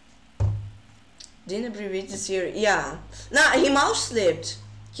 Didn't abbreviate this here. Yeah. Nah, he mouse slipped.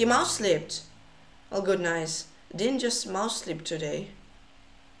 He mouse slipped. Oh, good, nice. Didn't just mouse slip today.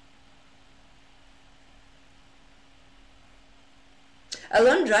 I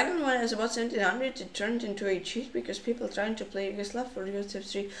learned Dragon when I was about 1700. It turned into a cheat because people trying to play Yugoslav for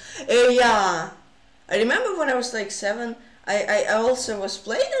USF3. Yeah. I remember when I was like 7. I also was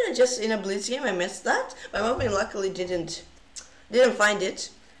playing and I just in a blitz game I missed that. My mom luckily didn't find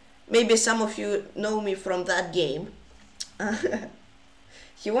it. Maybe some of you know me from that game.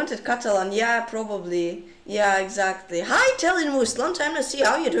 He wanted Catalan, yeah, probably. Yeah, exactly. Hi, Telling Moose, long time no see.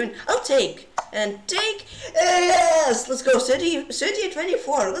 How you doing? I'll take. And take. Yes, let's go.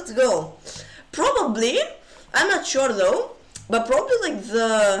 30-24. Let's go. Probably, I'm not sure though, but probably like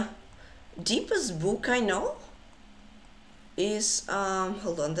the deepest book I know is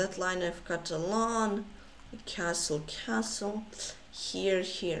hold on, that line of Catalan, castle, here,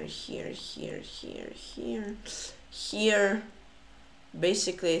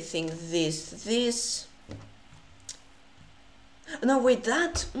 basically I think this. No, wait,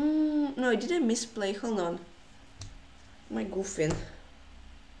 that, no, did I misplay? Hold on, am I goofing?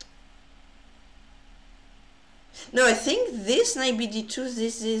 No, I think this, knight bd2,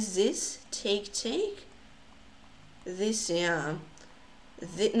 this, take, this, yeah,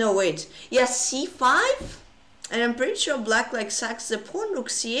 no, wait, yeah, c5, and I'm pretty sure black like sacks the pawn, rook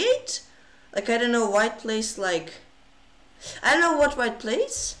c8, like I don't know, white plays like, I don't know what white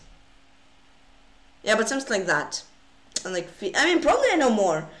plays, yeah, but something like that, and like, I mean, probably I know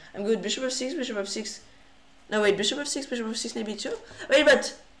more. I'm good, bishop f6, no wait, bishop f6, maybe 2, wait,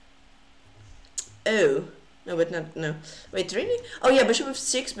 but, oh, no, but not, no, wait, really? Oh yeah, bishop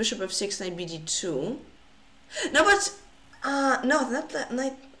f6, knight bd2, no, but, no, not that,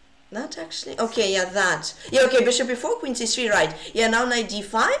 not actually, okay, yeah, that, yeah, okay, bishop b4, queen c3, right, yeah, now knight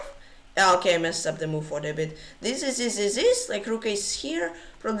d5, yeah, okay, I messed up the move for a bit, this, like rook is here,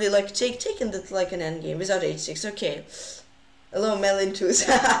 probably like take, and that's like an endgame, without h6, okay, hello, Melon Tooth,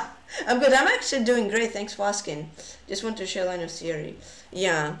 I'm good, I'm actually doing great, thanks for asking, just want to share line of theory,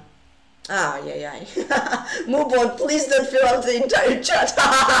 yeah. Ah, yeah. Move on, please don't fill out the entire chat.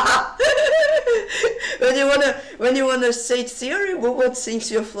 when you wanna say theory, Mubot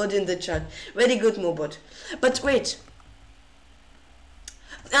thinks you're flooding the chat. Very good, Mubot. But wait.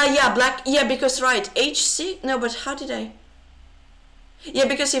 Yeah, black, yeah, because right, h6, no, but how did I? Yeah,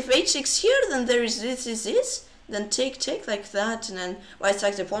 because if h6 here, then there is this, then take like that, and then white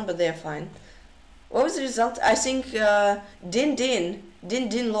sacks the pawn, but they're fine. What was the result? I think Din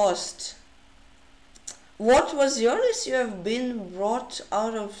lost. What was the earliest you have been brought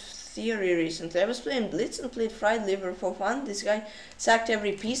out of theory recently? I was playing Blitz and played Fried Liver for fun. This guy sacked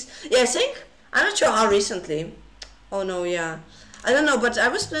every piece. Yeah, I think, I'm not sure how recently. Oh no, yeah. I don't know, but I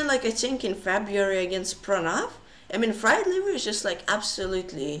was playing like I think in February against Pranav. I mean, Fried Liver is just like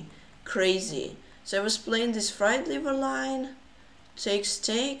absolutely crazy. So I was playing this Fried Liver line. Takes.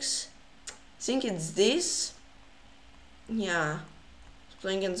 I think it's this. Yeah.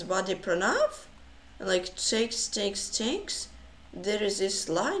 Playing against Body Pranav. And like takes. There is this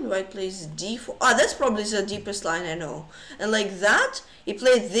line, white plays d4. Ah, that's probably the deepest line I know. And like that, he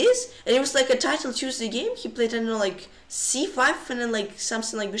played this, and it was like a title Tuesday game. He played, I don't know, like c5, and then like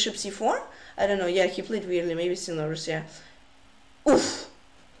something like bishop c4. I don't know. Yeah, he played weirdly. Maybe Sinorus, yeah. Oof.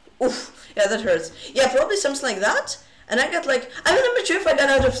 Oof. Yeah, that hurts. Yeah, probably something like that. And I got like, I'm not sure if I got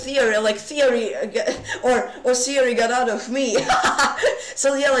out of theory, like theory, or theory got out of me.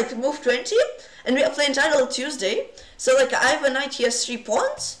 So yeah, like move 20, and we are playing title Tuesday. So like I have a knight, he has 3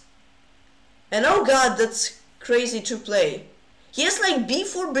 pawns. And oh god, that's crazy to play. He has like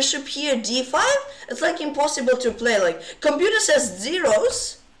b4, bishop here, d5. It's like impossible to play. Like computer says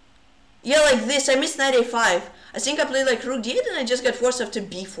zeros. Yeah, like this. I missed knight a5. I think I played like rook d8 and I just got forced after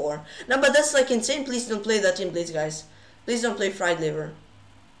b4. No, but that's like insane. Please don't play that in Blitz, guys. Please don't play fried liver.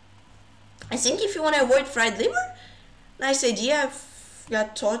 I think if you want to avoid fried liver, nice idea. I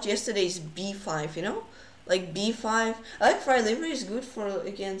got taught yesterday is b5, you know? Like b5. I like fried liver is good for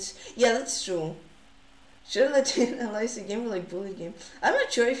against... Yeah, that's true. Should I let you analyze the game or like bullet game? I'm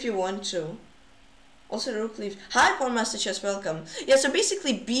not sure if you want to. Also, rook leaves. Hi, Grandmaster Chess, welcome. Yeah, so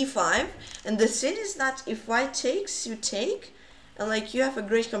basically b5, and the thing is that if white takes, you take, and like you have a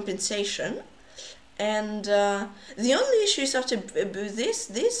great compensation. And the only issue is after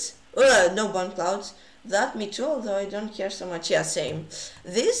this. No bond clouds. That me too, although I don't care so much. Yeah, same.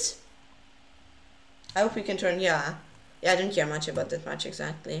 This. I hope we can turn. Yeah, I don't care much about that much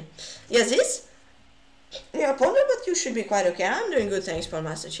exactly. Yeah, this. Yeah, ponder, but you should be quite okay. I'm doing good, thanks,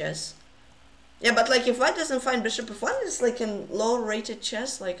 Grandmaster Chess. Yeah, but like if white doesn't find bishop f1, it's like in low-rated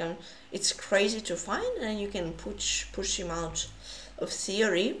chess. Like it's crazy to find, and you can push him out of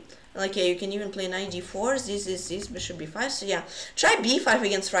theory. Like yeah, you can even play knight d4. This bishop b5. So yeah, try b5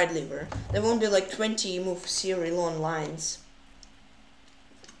 against fried liver. There won't be like 20 move theory long lines.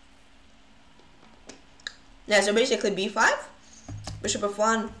 Yeah, so basically b5, bishop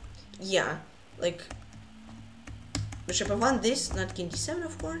f1. Yeah, like bishop f1. This, not king d7,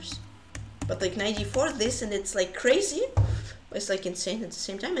 of course. But like knight d4, this, and it's like crazy, but it's like insane at the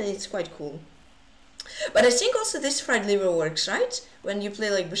same time, and it's quite cool. But I think also this fried liver works, right? When you play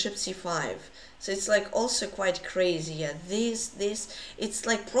like bishop c5. So it's like also quite crazy. Yeah, this, it's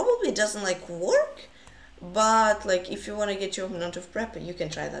like probably doesn't like work, but like if you want to get your opponent of prep, you can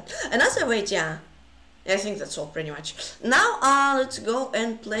try that. Another way, yeah. I think that's all pretty much. Now let's go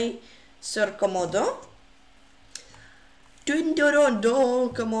and play Sir Komodo.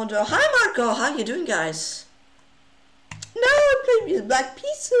 Komodo. Hi Marco, how you doing, guys? No, I'm playing with black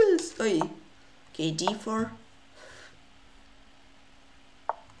pieces. Oi. Okay, d4.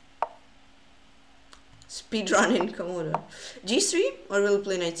 Speedrunning Komodo. g3, or we'll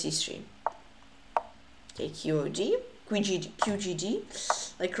play knight c3. Take QOD, QGD,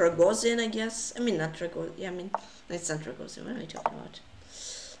 like Rogozin, I guess. I mean, not Rogozin. Yeah, I mean, it's not Rogozin. What am I talking about?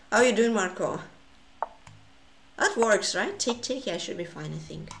 How are you doing, Marco? That works, right? Take, yeah, I should be fine, I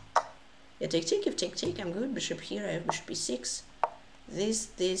think. Yeah, take, if take, I'm good. Bishop here, I have bishop e6.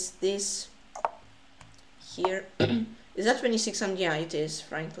 This. Here. Is that 26 on? Yeah, it is,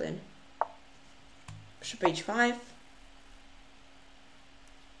 Franklin. Bishop h5.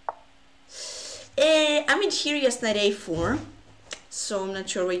 I mean, here, yes, knight a4. So I'm not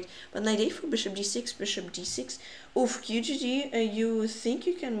sure, wait. But knight a4, bishop d6, bishop d6. Oof, QGD, you think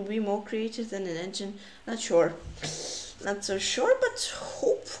you can be more creative than an engine? Not sure. Not so sure, but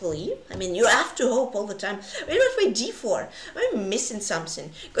hopefully. I mean, you have to hope all the time. Wait, d4. I'm missing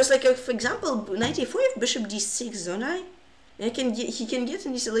something. Because, like, for example, knight a4, I have bishop d6, don't I? And he can get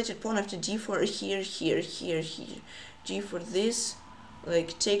an isolated pawn after d4 here. G4 this.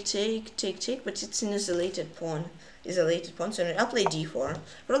 Like, take, but it's an isolated pawn. So I'll play d4.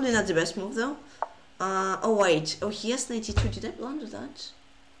 Probably not the best move, though. Oh wait, he has knight e2, did I blunder that?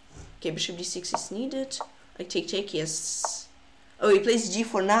 Okay, bishop d6 is needed. Like take, yes. Oh, he plays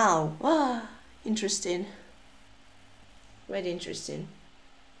g4 now. Ah, interesting. Very interesting.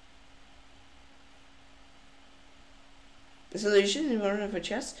 The solution in one of a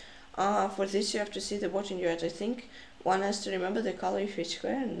chess. For this you have to see the bottom you're at. I think one has to remember the color of each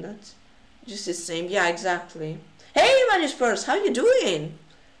square and not just the same. Yeah, exactly. Hey, Manus First, how you doing?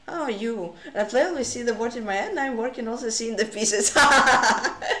 How are you? I play always see the board in my hand. I'm working also seeing the pieces.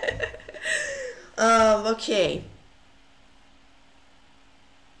 Okay.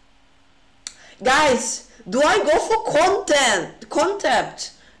 Guys, do I go for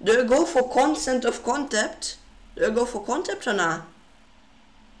concept? Do I go for consent of concept? Do I go for concept or not?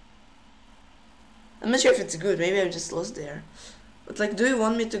 I'm not sure if it's good. Maybe I just lost there. But like, do you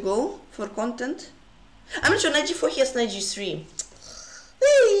want me to go for content? I'm not sure. Knight g4, he has knight g3.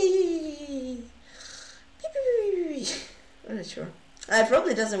 I'm not sure. It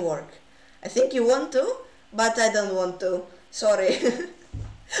probably doesn't work. I think you want to, but I don't want to. Sorry.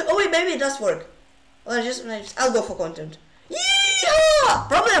 Oh wait, maybe it does work. Well, I'll go for content. Yeehaw! Ah,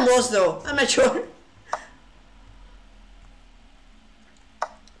 probably I'm lost though. I'm not sure.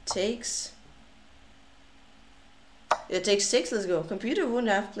 Takes. It takes 6. Let's go. Computer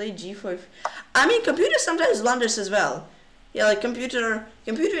wouldn't have played G4. I mean, computer sometimes blunders as well. Yeah, like computer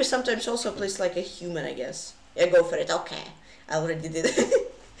sometimes also plays like a human, I guess. Yeah, go for it. Okay, I already did it.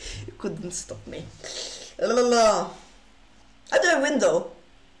 You couldn't stop me. La la la. How do I win though?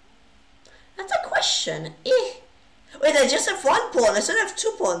 That's a question. Eh. Wait, I just have 1 pawn. I still have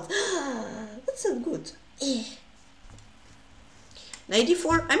 2 pawns. That's not good. Eh. Knight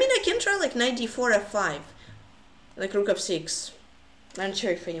d4. I mean, I can try like knight d4 f5, like rook f6. I'm not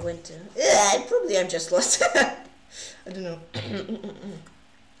sure if I went to. Yeah, probably I'm just lost. I don't know.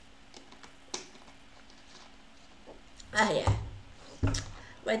 Ah yeah.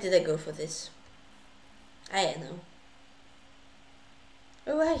 Why did I go for this? I don't know.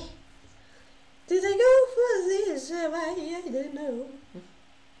 Why did I go for this? Why I don't know.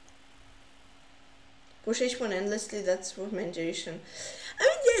 Push h1 endlessly, that's for my intuition. I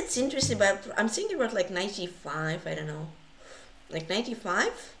mean, yeah, it's interesting, but I'm thinking about like 95, I don't know. Like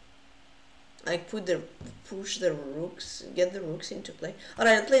 95? Like push the rooks, get the rooks into play.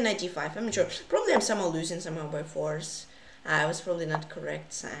 Alright, I'll play 95, I'm not sure. Probably I'm somehow losing somehow by force. I was probably not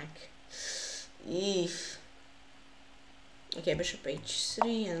correct, sack. Eef. Okay, bishop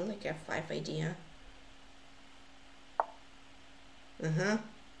h3 and like f5 idea.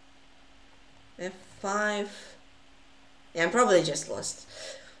 F5. Yeah, I'm probably just lost.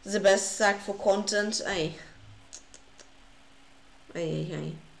 The best sack for content. Alright,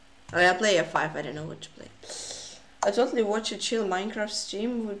 I'll play f5. I don't know what to play. I totally watch a chill Minecraft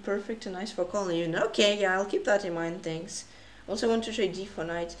stream with perfect and nice for calling you. Okay, yeah, I'll keep that in mind. Thanks. Also want to try d4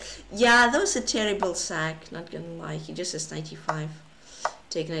 knight. Yeah, that was a terrible sack. Not gonna lie. He just says 95.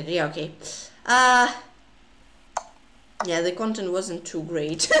 Take knight. Yeah, okay. Yeah, the content wasn't too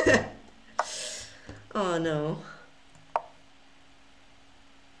great. Oh no.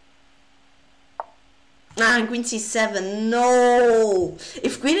 Ah, queen c7, no!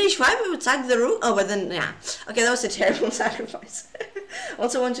 If queen h5 we would sack the rook. Oh, but then, yeah. Okay, that was a terrible sacrifice.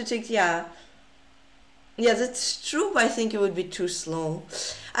 Also want to take, yeah. Yeah, that's true, but I think it would be too slow.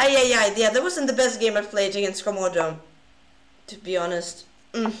 Yeah, that wasn't the best game I've played against Komodo. To be honest.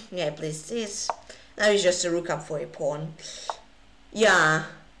 Yeah, I placed this. Now it's just a rook up for a pawn. Yeah.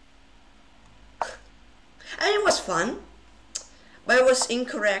 I mean, it was fun. But it was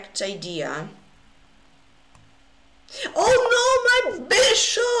incorrect idea. Oh no, my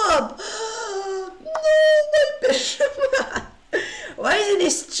bishop! No, my bishop! Why isn't he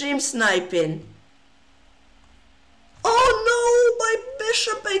stream sniping? Oh no, my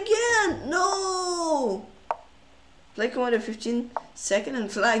bishop again! No! Play Commander 15 seconds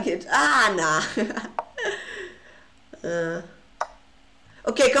and flag it. Ah, nah.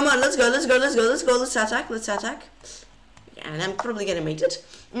 Okay, come on, let's go. Let's attack. And I'm probably gonna mate it.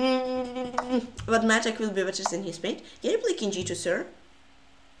 But my attack will be better than his mate. Can you play King G2, sir?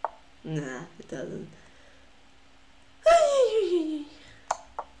 Nah, it doesn't.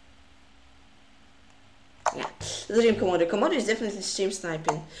 Yeah, the Dream Commander. Commander is definitely stream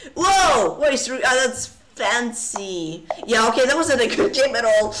sniping. Whoa! What is that's fancy. Yeah, okay, that wasn't a good game at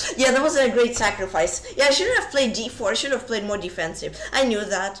all. Yeah, that wasn't a great sacrifice. Yeah, I shouldn't have played d4. I should have played more defensive. I knew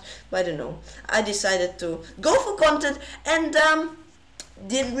that, but I don't know. I decided to go for content and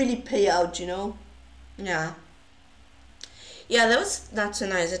didn't really pay out, you know. Yeah. Yeah, that was not so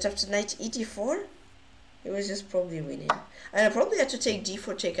nice. That after knight e4, it was just probably winning. And I probably had to take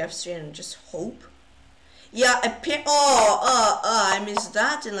d4, take f3, and just hope. Yeah, I missed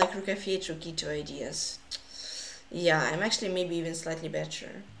that and like rook f8, rook e2 ideas. Yeah, I'm actually maybe even slightly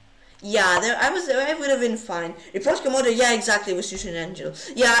better. Yeah, I would have been fine. Report Komodo, yeah, exactly, was using Angel.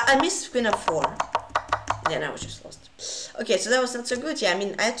 Yeah, I missed queen f4. Yeah, I was just lost. Okay, so that was not so good. Yeah, I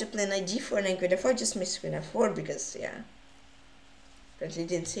mean, I had to play knight d4 and then queen f4, just missed queen f4 because, yeah, apparently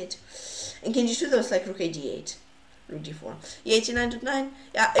didn't see it. And king g2, that was like rook a d8, rook d4. Yeah, 89.9.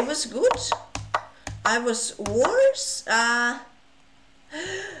 Yeah, it was good. I was worse. Oh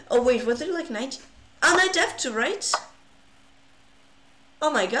wait, was it like 90? Oh, knight f2, right?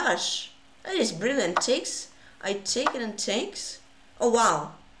 Oh my gosh, that is brilliant. Takes. I take it and takes. Oh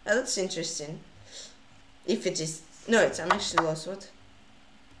wow, that's interesting. If it is, no, I'm actually lost. What?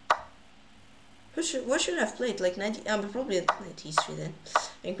 What should I have played? Like 90? Probably knight e3 then.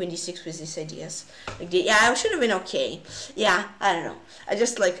 And queen d6 with these ideas. Like yeah, I should have been okay. Yeah, I don't know. I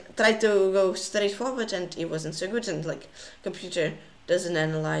just like tried to go straight forward and it wasn't so good. And like computer doesn't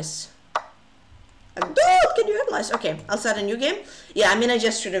analyze. Dude, can you analyze? Okay, I'll start a new game. Yeah, I mean I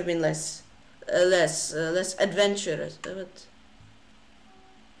just should have been less adventurous. But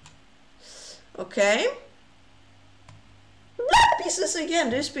Okay. Black pieces again.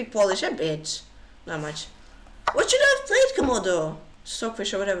 Do you speak Polish? A bit. Not much. What should I have played, Komodo?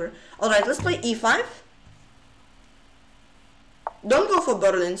 Stockfish or whatever. Alright, let's play e5. Don't go for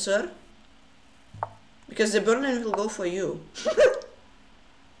Berlin, sir. Because the Berlin will go for you.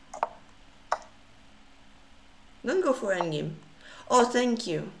 Don't go for endgame. Oh, thank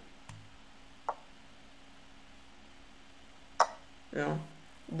you. No.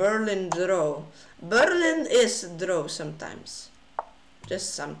 Berlin draw. Berlin is draw sometimes.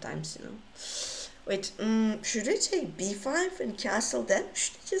 Just sometimes, you know. Wait, should I take b5 and castle then?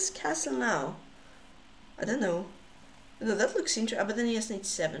 Should I just castle now? I don't know. No, that looks interesting. But then he has knight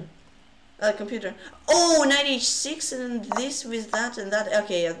 7. Computer. Oh, knight h6 and then this with that and that.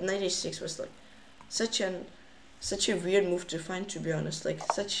 Okay, yeah, knight h6 was like such a weird move to find, to be honest. Like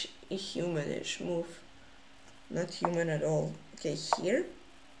such a humanish move. Not human at all. Okay, here.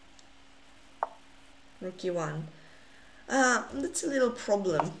 Rook e1. That's a little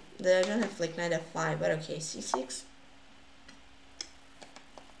problem. That I don't have like knight f5, but okay, c6.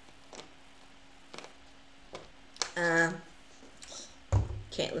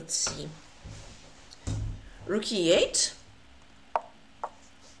 Okay, let's see. Rook e8.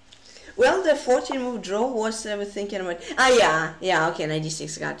 Well, the 14 move draw was I was thinking about. Yeah, okay, knight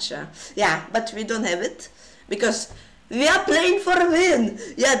d6, gotcha. Yeah, but we don't have it because we are playing for a win.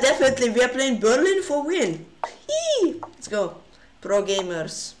 Yeah, definitely, we are playing Berlin for win. Let's go, pro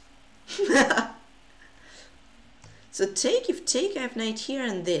gamers. So take, if take, I have knight here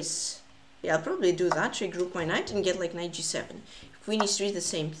and this. Yeah, I'll probably do that, regroup my knight and get like knight g7. Queen e3, the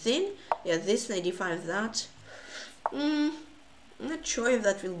same thing. Yeah, this, knight d5, that. I'm not sure if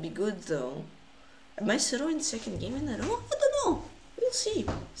that will be good though. Am I zero in second game in a row? I don't know. We'll see.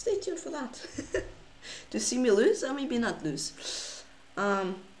 Stay tuned for that. To see me lose or maybe not lose.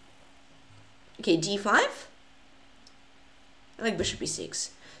 Okay, d5. I like bishop e6.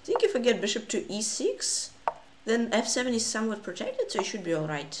 I think if I get bishop to e6, then f7 is somewhat protected, so it should be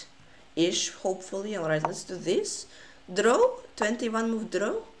alright. Ish, hopefully. Alright, let's do this. Draw, 21 move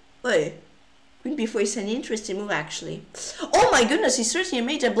draw. Wait, queen b4 is an interesting move actually. Oh my goodness, he certainly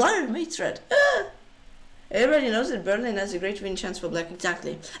made a blind mate threat. Everybody knows that Berlin has a great win chance for black,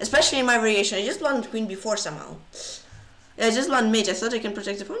 exactly. Especially in my variation. I just blundered queen b4 somehow. Yeah, I just blundered mate. I thought I can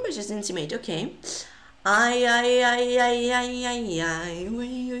protect the pawn, but I just didn't see mate. Okay.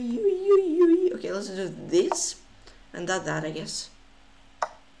 Okay, let's do this and that, I guess.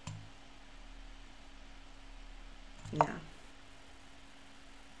 Yeah.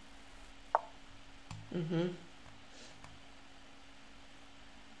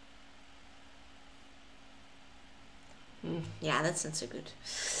 Yeah, that's not so good.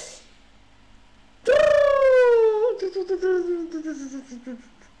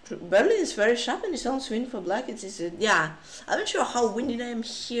 Berlin is very sharp and it's almost win for black. Yeah, I'm not sure how winning I am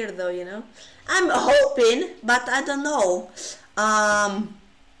here though, you know. I'm hoping, but I don't know. I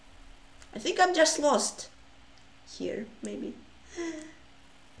think I'm just lost here, maybe.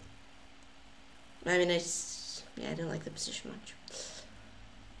 I mean, I don't like the position much.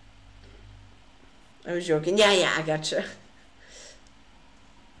 I was joking. Yeah, I gotcha.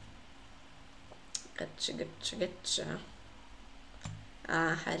 Gotcha.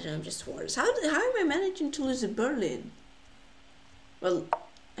 I don't know, just wars. How am I managing to lose a Berlin? Well,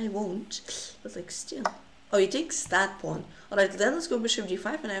 I won't, but like still. Oh, he takes that pawn. Alright, then let's go bishop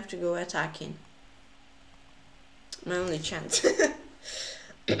d5 and I have to go attacking. My only chance.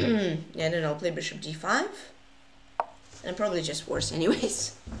 Yeah, then I'll play bishop d5. And probably just worse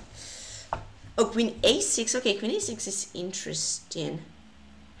anyways. Oh, queen a6. Okay, queen a6 is interesting.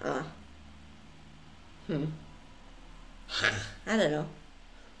 I don't know.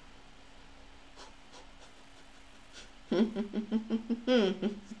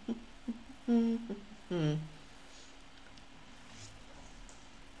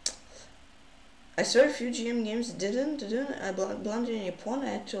 I saw a few GM games didn't blunder in a pawn. I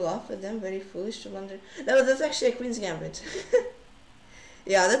had to laugh at them. Very foolish to blunder. No, that's actually a queen's gambit.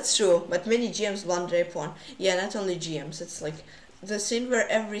 Yeah, that's true. But many GMs blunder a pawn. Yeah, not only GMs. It's like the sin where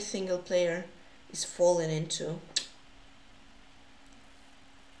every single player is falling into.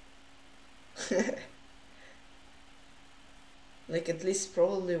 Like at least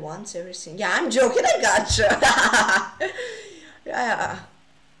probably once every single. Yeah, I'm joking. I gotcha. Yeah.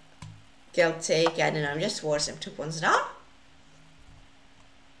 Okay, I'll take. I don't know. I'm just worse. I'm 2 pawns down.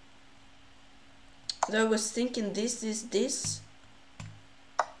 So I was thinking this.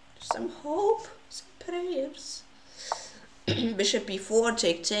 Some hope, some prayers. Bishop e4,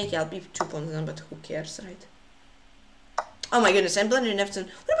 take. I'll be 2 pawns down, but who cares, right? Oh my goodness, I'm blundering F7.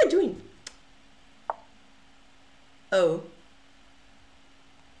 What am I doing? Oh.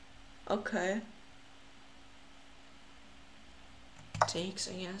 Okay. Takes,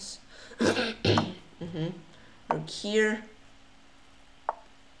 I guess. Rook here.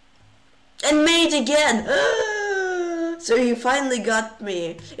 And mate again! So he finally got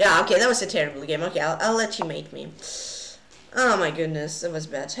me. Yeah, okay, that was a terrible game. Okay, I'll let you mate me. Oh my goodness, that was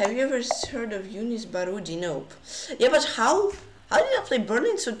bad. Have you ever heard of Yunis Barudi? Nope. Yeah, but how did I play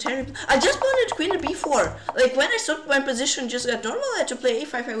Berlin so terribly? I just wanted queen to b4. Like, when I thought my position just got normal, I had to play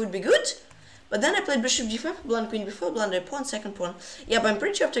a5, I would be good. But then I played bishop g5, blind queen b4, blind a pawn, second pawn. Yeah, but I'm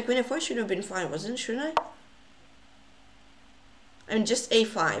pretty sure after queen a4 should have been fine, wasn't it? Shouldn't I? I mean, just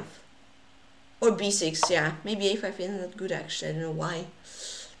a5. Or b6, yeah. Maybe a5 isn't that good, actually. I don't know why.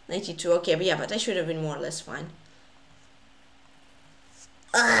 92, okay, but yeah, but I should have been more or less fine.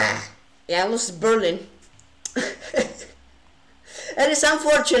 Yeah, I lost Berlin. And it's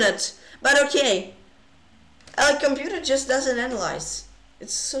unfortunate, but okay. Computer just doesn't analyze.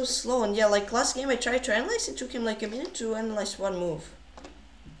 It's so slow, and yeah, like last game I tried to analyze, it took him like a minute to analyze one move.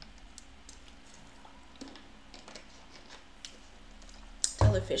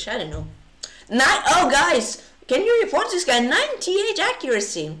 Telefish, I don't know. Oh guys, can you report this guy? 98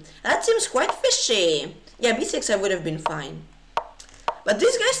 accuracy. That seems quite fishy. Yeah, b6 I would have been fine. But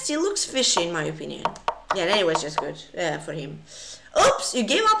this guy still looks fishy in my opinion. Yeah, anyways, just good. Yeah, for him. Oops, you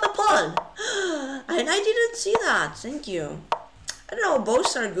gave up a pawn. And I didn't see that. Thank you. I don't know,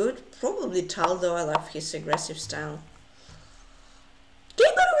 both are good. Probably Tal, though. I love his aggressive style. Game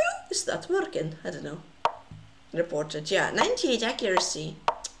review? Is that working? I don't know. Reported. Yeah, 98 accuracy.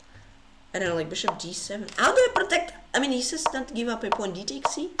 I don't know, like bishop d7. How do I protect? I mean, he says not to give up a pawn. D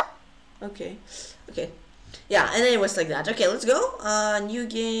takes c. Okay. Okay. Yeah, and then it was like that. Okay, let's go. New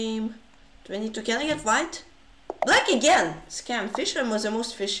game. 22. Can I get white? Black again! Scam. Fisher was the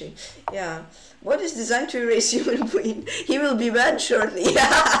most fishy. Yeah. What is designed to erase human queen? He will be banned shortly.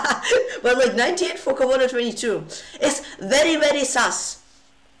 But like 98 for Komodo 22. It's very, very sus.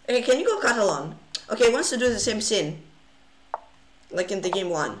 Okay, can you go Catalan? Okay, he wants to do the same sin. Like in the game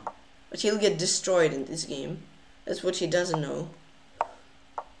 1. But he'll get destroyed in this game. That's what he doesn't know.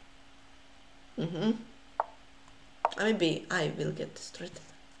 Maybe I will get destroyed.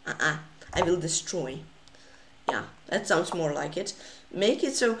 I will destroy. Yeah, that sounds more like it. Make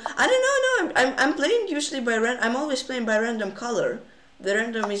it so. I don't know. No, I'm playing usually by I'm always playing by random color. The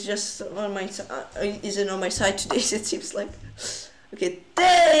random is just on my isn't on my side today. It seems like. Okay,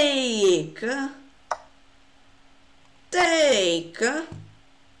 take.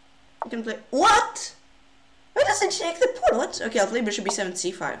 I can play. What? Why doesn't she take the pawn? What? Okay, I'll play bishop b7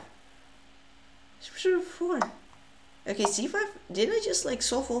 c5. Bishop 4. Okay, c5. Didn't I just like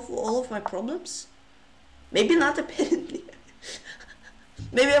solve all of my problems? Maybe not, apparently.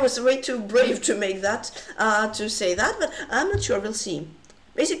 Maybe I was way too brave to make that, to say that, but I'm not sure. We'll see.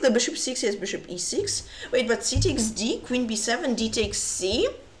 Basically, bishop 6 is bishop e6. Wait, but c takes d, queen b7, d takes c.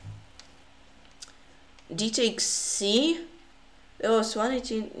 D takes c. Oh, it's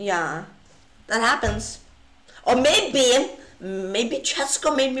 118. Yeah, that happens. Or maybe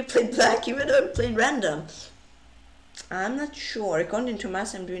Chesko made me play black, even though I'm playing random. I'm not sure. According to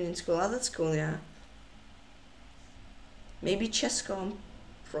math I'm doing in school. Oh, that's cool, yeah. Maybe Chesko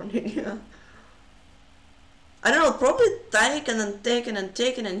yeah. I don't know, probably take and then take and then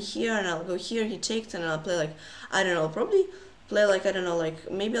take and then here, and I'll go here, he takes, and I'll play like, I don't know, probably play like, I don't know, like,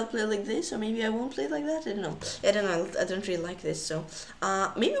 maybe I'll play like this, or maybe I won't play like that, I don't know. I don't know, I don't really like this, so,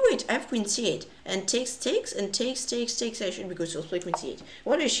 maybe wait, I have queen c8, and takes, and takes, I should be good, so let's play queen c8.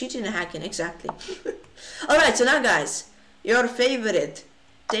 What is cheating and hacking, exactly. Alright, so now guys, your favorite,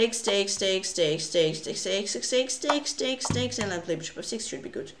 takes, and I'll play bishop of 6, should be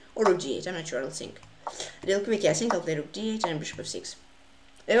good. Or rook d8, I'm not sure, I'll think. Real quick, yeah, I think I'll play rook d8 and bishop of 6.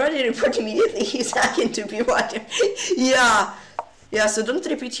 They already report immediately he's hacking to be white. Yeah, so don't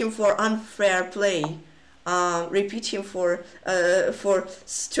repeat him for unfair play. Repeat him for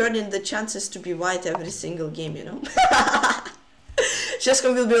turning the chances to be white every single game, you know?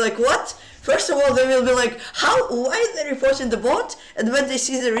 Chesko will be like, what? First of all, they will be like, why are they reporting the bot? And when they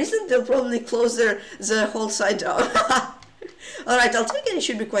see the reason, they'll probably close the whole side down. Alright, I'll take it, it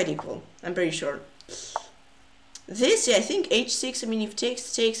should be quite equal. I'm pretty sure. This, yeah, I think h6, I mean, if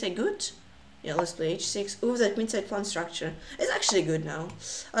takes are good. Yeah, let's play h6. Ooh, that queenside pawn structure. It's actually good now.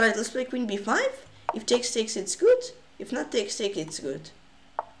 Alright, let's play queen b5. If takes, it's good. If not takes, it's good.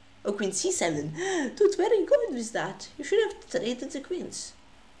 Oh, queen c7. Dude, very good with that. You should have traded the queens.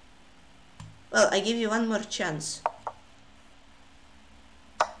 Well, I give you one more chance.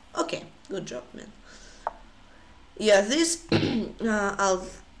 Okay, good job, man. Yeah, this I'll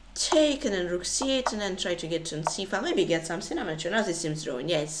take, and then rook c8, and then try to get to c5. Maybe get something, I'm not sure. Now this seems drawing.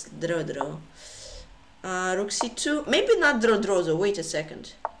 Yeah, it's draw. Rook c2. Maybe not draw though. Wait a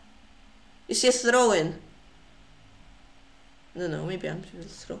second. Is he throwing? No, maybe I'm will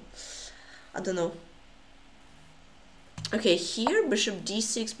throw. I don't know. Okay, here bishop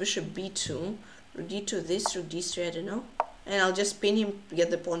d6, bishop b2, rook d2 this, rook d3, I don't know. And I'll just pin him,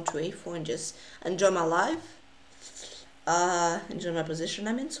 get the pawn to a4 and just enjoy my life. Enjoy my position,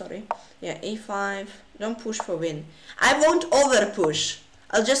 I mean, sorry. Yeah, a5, don't push for win. I won't over push.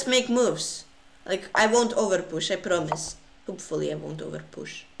 I'll just make moves. Like, I won't over push, I promise. Hopefully I won't over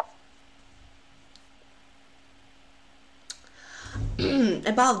push.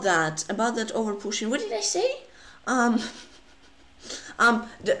 About that over pushing, what did I say? Does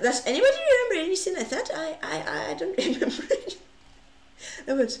anybody remember anything like that? I don't remember it.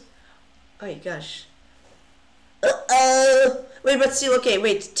 No, but, oh my gosh. Wait, but still, okay,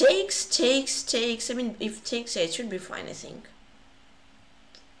 wait, takes, I mean, if takes, yeah, it should be fine, I think.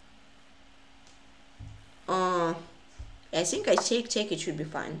 I think I take, it should be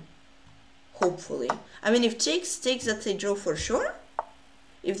fine. Hopefully. I mean, if takes, that's a draw for sure.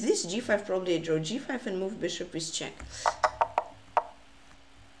 If this g5, probably a draw. g5 and move bishop is check.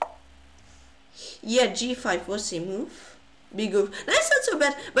 Yeah, g5 was a move. Big move. That's not so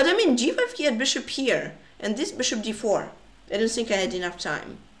bad. But I mean, g5 he had bishop here. And this bishop d4. I don't think I had enough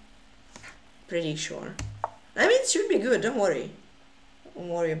time. Pretty sure. I mean, it should be good. Don't worry. Don't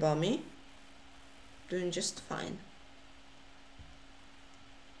worry about me. Doing just fine.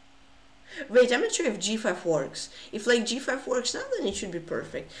 Wait, I'm not sure if g5 works. If like g5 works now, then it should be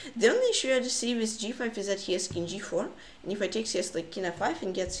perfect. The only issue I see with g5 is that he has king g4, and if I take, he has like king f5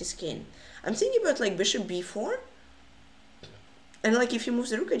 and gets his king. I'm thinking about like bishop b4, and like if he moves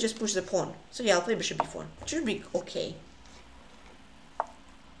the rook, I just push the pawn. So yeah, I'll play bishop b4. It should be okay.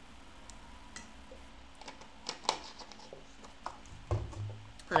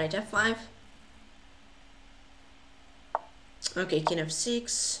 Alright, f5. Okay, king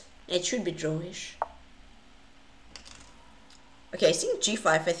f6. It should be drawish. Okay, I think g5,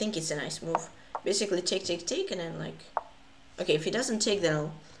 I think it's a nice move. Basically take, and then like... Okay, if he doesn't take, then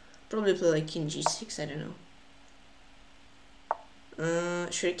I'll probably play like king g6, I don't know.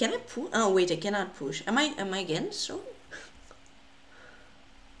 Can I push? Oh wait, I cannot push. Am I again so?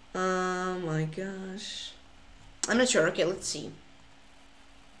 Oh my gosh. I'm not sure, okay, let's see.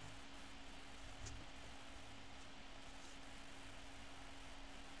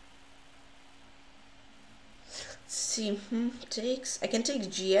 Takes. I can take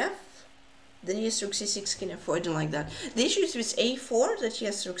gf. Then he has rook c6, king f4. I don't like that. The issue is with a4 that he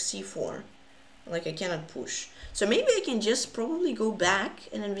has rook c4. Like I cannot push. So maybe I can just probably go back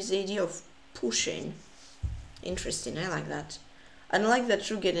and then with the idea of pushing. Interesting. I like that. I don't like that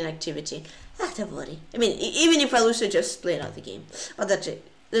rook getting activity. Don't worry. I mean, even if I lose, I just play another game. But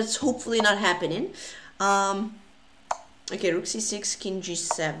that's hopefully not happening. Okay, rook c6, king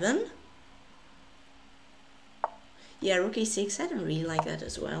g7. Yeah, rook a6, I don't really like that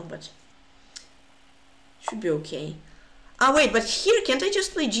as well, but should be okay. Wait, but here, can't I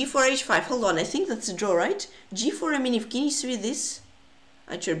just play g4, h5? Hold on, I think that's a draw, right? g4, I mean, if king e3 this,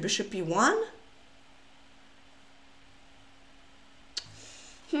 I try bishop e1.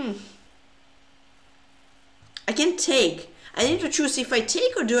 I can take. I need to choose if I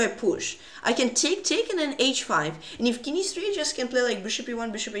take or do I push. I can take, and then h5. And if king e3, I just can play like bishop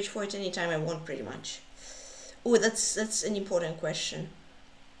e1, bishop h4 at any time I want, pretty much. Oh, that's an important question.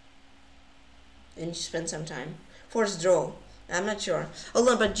 I need to spend some time. Forced draw. I'm not sure. Hold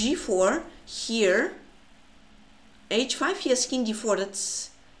on, but g4 here. h5, he has king d4.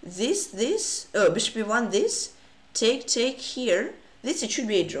 That's this. Oh, bishop e1, this. Take here. This, it should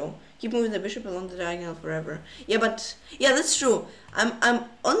be a draw. Keep moving the bishop along the diagonal forever. Yeah, but yeah, that's true. I'm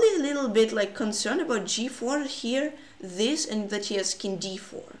only a little bit like concerned about g4 here, this, and that he has king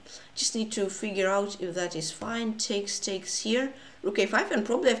d4. Just need to figure out if that is fine. Takes here. Rook a5 and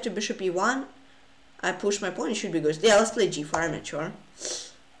probably after bishop e1. I push my pawn, it should be good. Yeah, let's play g4, I'm not sure.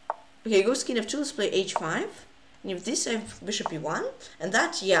 Okay, goes king f2, let's play h5. And if this, I have bishop e1. And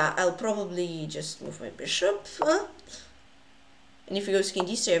that, yeah, I'll probably just move my bishop. And if he goes king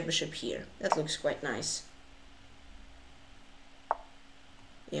d3, I have bishop here. That looks quite nice.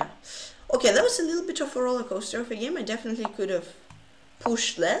 Yeah. Okay, that was a little bit of a roller coaster of a game. I definitely could have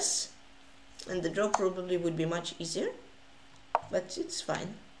pushed less. And the draw probably would be much easier. But it's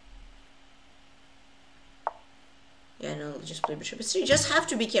fine. Yeah, no, I'll just play bishop h3. You just have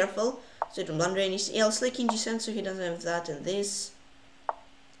to be careful so you don't blunder anything else. Like king g7, so he doesn't have that and this.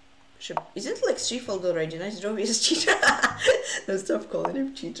 Is it like threefold already? Nice draw, he's a cheater. No, stop calling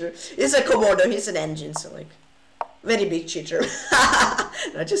him cheater. He's a Komodo, he's an engine, so like, very big cheater.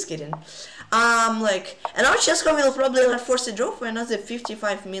 No, just kidding. Like, and our Chesscom will probably not force a draw for another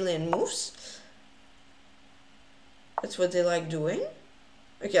 55 million moves. That's what they like doing.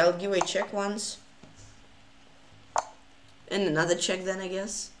 Okay, I'll give a check once. And another check then, I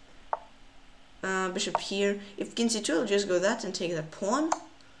guess. Bishop here. If king c2, I'll just go that and take the pawn.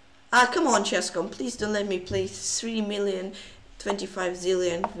 Come on, Chesscom, please don't let me play 3 million, 25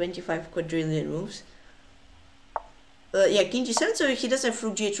 zillion, 25 quadrillion moves. Yeah, king g7, so he doesn't have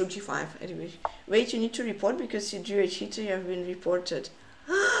rook g8, rook g5. Anyway, wait, you need to report because you drew a cheater, you have been reported.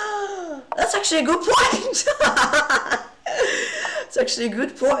 That's actually a good point! It's actually a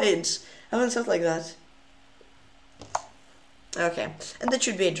good point. I haven't thought like that. Okay, and that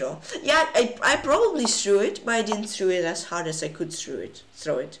should be a draw. Yeah, I probably threw it, but I didn't throw it as hard as I could throw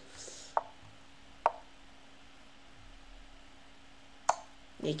it.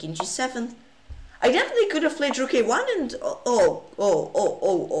 Yeah, king g7. I definitely could have played rook a1 and oh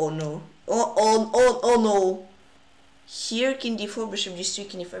no. Oh no. Here king d4, bishop g3,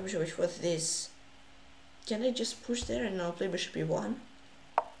 king e5, bishop h4, this. Can I just push there and now play bishop e1?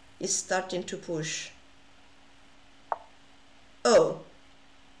 It's starting to push. Oh,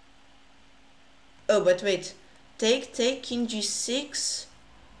 but wait. Take king g6,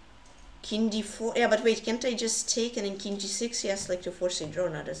 king d4. Yeah, but wait, can't I just take and then king g6? He has like to force a draw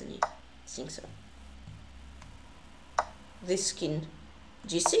now, doesn't he? I think so. This king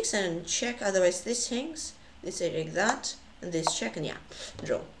g6 and check, otherwise this hangs. This I like that, and this check, and yeah,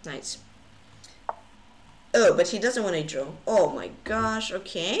 draw. Nice. Oh, but he doesn't want to draw. Oh my gosh,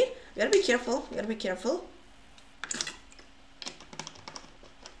 okay. Gotta be careful, gotta be careful.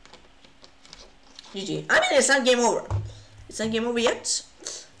 GG. I mean, it's not game over. It's not game over yet.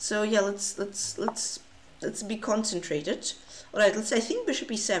 So yeah, let's be concentrated. All right, let's say I think bishop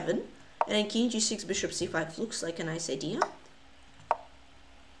e7 and then king g6, bishop c5 looks like a nice idea.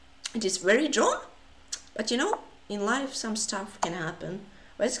 It is very drawn, but you know, in life some stuff can happen.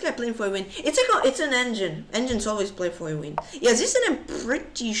 Why is this guy playing for a win? It's an engine. Engines always play for a win. Yeah, this one I'm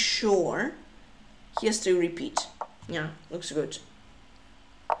pretty sure he has to repeat. Yeah, looks good.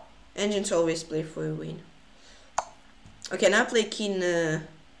 Engines always play for a win. Okay, now play king.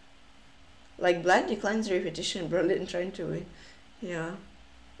 Like black declines the repetition. Berlin trying to win. Yeah.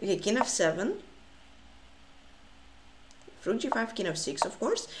 Okay, king f7. Rook g5, king f6, of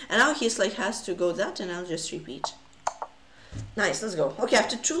course. And now he's like has to go that, and I'll just repeat. Nice, let's go. Okay,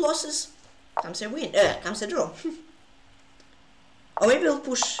 after 2 losses, comes a win. Comes a draw. Or maybe we'll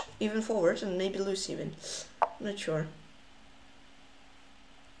push even forward and maybe lose even. I'm not sure.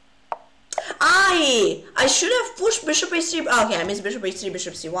 I should have pushed bishop a3. Oh, okay, I missed bishop a3,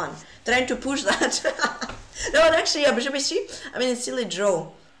 bishop c1. Trying to push that. No, and actually, yeah, bishop a3. I mean, it's still a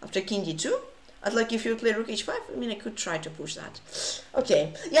draw after king d2. I'd like if you play rook h5. I mean, I could try to push that.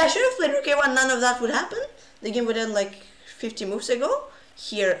 Okay, yeah, I should have played rook a1. None of that would happen. The game would end like 50 moves ago.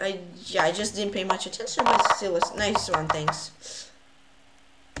 Here, I just didn't pay much attention, but still a nice one. Thanks.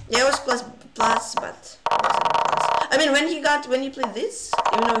 Yeah, it was plus, but I mean, when he played this,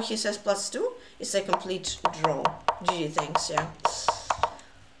 even though he says +2, it's a complete draw. GG, thanks. Yeah.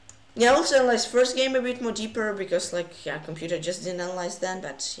 Yeah, I also analyze first game a bit more deeper because, like, yeah, computer just didn't analyze then,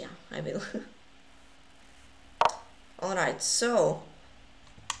 but yeah, I will. All right, so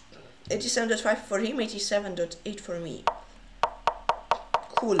 87.5 for him, 87.8 for me.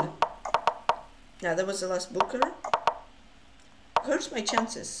 Cool. Yeah, that was the last booker. Hurts my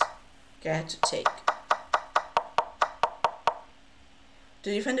chances. Okay, I had to take. To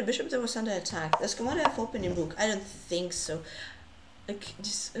defend the bishop that was under attack. Does Commander have opening book? I don't think so. Like,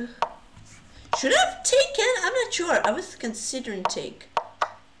 just... Should I have taken? I'm not sure. I was considering take.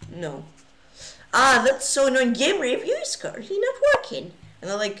 No. Ah, that's so annoying. Game review is currently not working.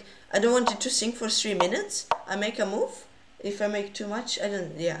 And I'm like, I don't want it to sync for 3 minutes. I make a move. If I make too much, I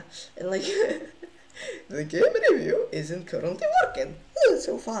don't... Yeah. And like... the game review isn't currently working. Oh, it's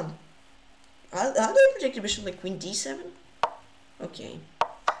so fun. How do I protect the bishop? Like queen d7? Okay.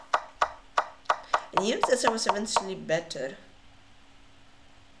 And here that was eventually better.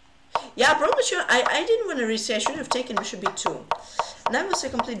 Yeah, probably sure. I didn't want to reset. I should have taken bishop b2. And that was a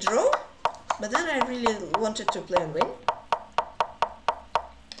complete draw. But then I really wanted to play and win.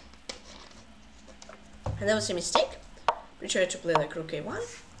 And that was a mistake. Pretty sure I had to play like rook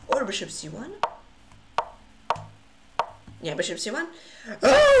a1 or bishop c1. Yeah, bishop c1.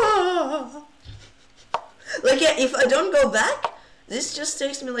 Ah! Like, yeah, if I don't go back, this just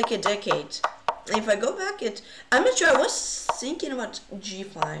takes me like a decade. If I go back, I'm not sure. I was thinking about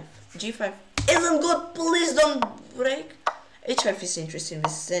g5. g5 isn't good, please don't break. h5 is interesting,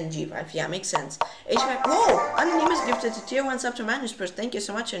 this then g5, yeah, makes sense. h5, whoa, Anonymous gifted a tier 1 sub to Manus first, thank you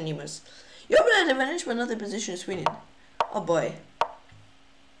so much, Anonymous. Your opponent had advantage, but another position is winning. Oh boy.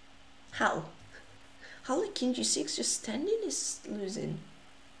 How? How like king g6 just standing is losing?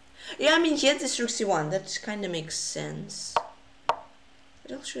 Yeah, I mean he had this rook c1, that kind of makes sense.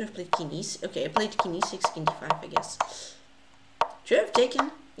 What else should I have played king e6? Okay, I played king e6, king d5, I guess. Should I have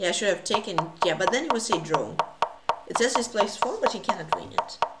taken? Yeah, I should have taken, yeah, but then it was a draw. It says he's placed 4, but he cannot win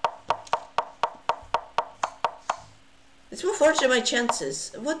it. It's more fortunate my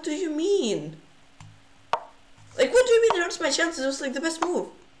chances. What do you mean? Like, what do you mean it hurts my chances? It was like the best move.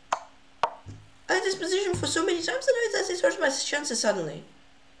 I had this position for so many times that it hurts my chances suddenly.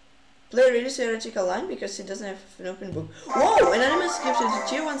 Play a really theoretical line because it doesn't have an open book. Whoa! Anonymous gifted a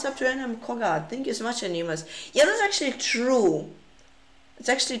tier 1 sub to Anam Kogad. Thank you so much, Anonymous. Yeah, that's actually true. It's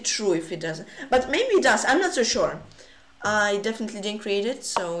actually true if it doesn't. But maybe it does. I'm not so sure. I definitely didn't create it,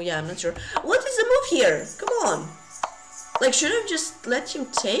 so yeah, I'm not sure. What is the move here? Come on. Like, should I have just let him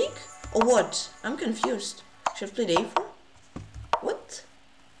take? Or what? I'm confused. Should I have played a4? What?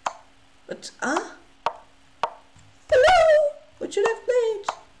 What? Hello? What should I have played?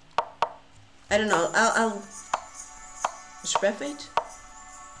 I don't know. I'll Bishop f8?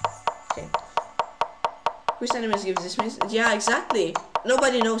 Okay. Who is Anonymous gives this means? Yeah, exactly.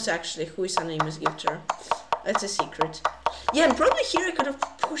 Nobody knows actually who is Anonymous gifter. That's a secret. Yeah, and probably here I could have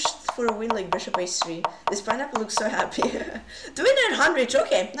pushed for a win like Bishop a3. This pineapple looks so happy. 2900,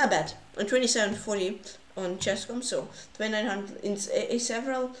 okay, not bad. On 2740 on Chess.com, so 2900 in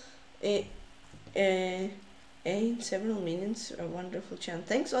several minutes. A wonderful chant.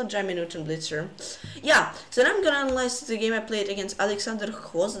 Thanks a lot, Jamie Newton Blitzer. Yeah, so now I'm gonna analyze the game I played against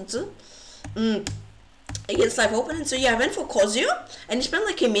AliaksandrHvozdz. Against live opponent. So yeah, I went for Kozio and he spent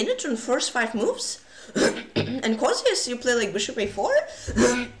like a minute on first 5 moves. And Kozio, you play like Bishop a4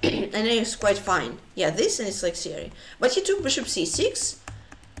 and then it's quite fine. Yeah, this and it's like Siri. But he took Bishop c6.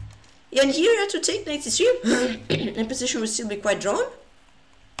 Yeah, and here I had to take knight c3 and position would still be quite drawn.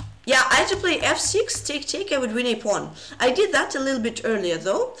 Yeah, I had to play f6, take, I would win a pawn. I did that a little bit earlier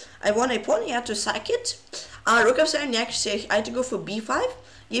though. I won a pawn, he had to sack it. Rook f7, actually I had to go for b5,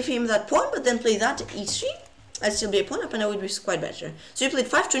 give him that pawn, but then play that e3. I'd still be a pawn up and I would be quite better. So he played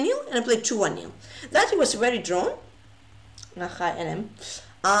 5-2-0 and I played 2-1-0. That he was very drawn. Hi, NM.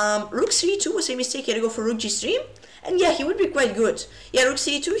 Rook c2 was a mistake, he had to go for rook g3. And yeah, he would be quite good. Yeah, rook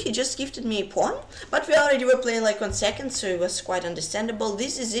c2, he just gifted me a pawn. But we already were playing like on second, so it was quite understandable.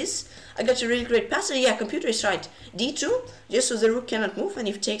 This is this. I got a really great pass. And yeah, computer is right. d2, just so the rook cannot move. And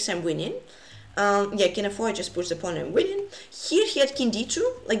if it takes, I'm winning. Yeah, king f4, I just push the pawn and winning. Here he had king d2,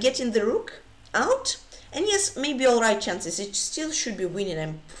 like getting the rook out. And yes, maybe alright chances. It still should be winning,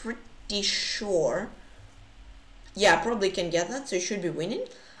 I'm pretty sure. Yeah, probably can get that, so it should be winning.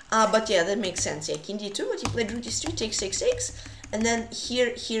 But yeah, that makes sense. Yeah, king d2, but he played rook d3, takes 6-6. And then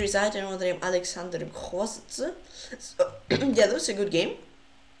here is I don't know the name, AliaksandrHvozdz. So, yeah, that was a good game.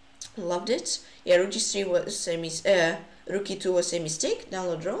 Loved it. Yeah, rook g3 was a rook e2 was a mistake.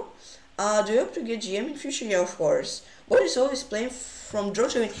 Download draw. Do you hope to get GM in future? Yeah, of course. What is always playing from draw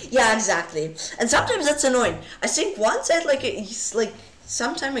to win? Yeah, exactly. And sometimes that's annoying. I think once I had like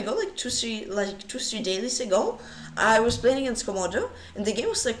some time ago, like two, three dailies ago, I was playing against Komodo, and the game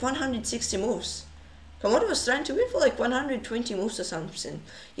was like 160 moves. Komodo was trying to win for like 120 moves or something.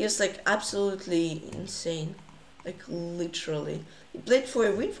 He was like absolutely insane. Like literally. He played for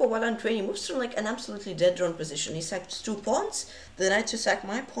a win for 120 moves from like an absolutely dead drawn position. He sacked 2 pawns, then I had to sack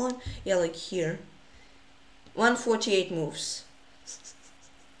my pawn. Yeah, like here. 148 moves.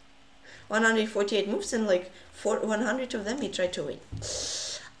 148 moves and like 100 of them he tried to win.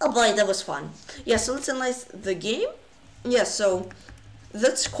 Oh boy, that was fun. Yeah, so let's analyze the game. Yeah, so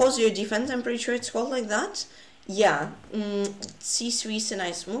that's Kozio defense, I'm pretty sure it's called like that. Yeah, c3 is a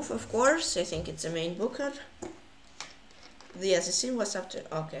nice move, of course. I think it's a main booker. The assassin was up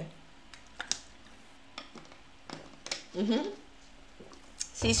to... okay.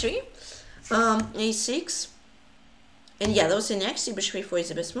 c3. a6. And yeah, that was an x. Bishop a4 is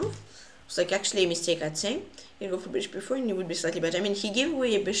the best move. It's like actually a mistake, I'd say. You go for bishop before and you would be slightly better. I mean, he gave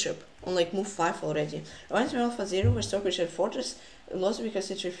away a bishop on like move 5 already. Reminds me of Alpha 0 where Stockbridge had fortress. Lost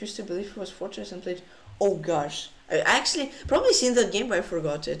because it refused to believe it was fortress and played... oh gosh. I actually probably seen that game but I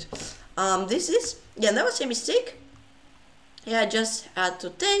forgot it. This is... yeah, that was a mistake. Yeah, I just had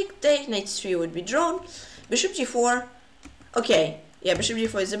to take, knight 3 would be drawn. Bishop g4. Okay. Yeah, bishop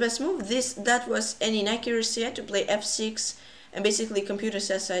g4 is the best move. That was an inaccuracy. I had to play f6. And basically computer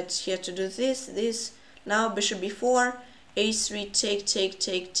says I had to do this. Now bishop b4. a3,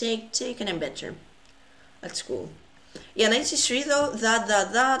 take, and I'm better. That's cool. Yeah, 93 though,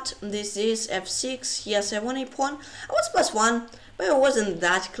 this is f6, yes, I won a pawn. I was +1, but it wasn't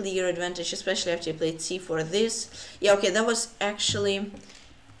that clear advantage, especially after I played c4 this. Yeah, okay, that was actually...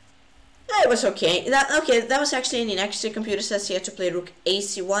 it was okay. That was actually an extra computer says he had to play rook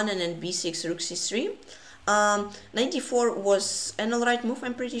ac1 and then b6, rook c3. 94 was an alright move,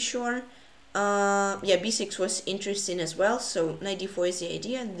 I'm pretty sure. Yeah, b6 was interesting as well, so 94 is the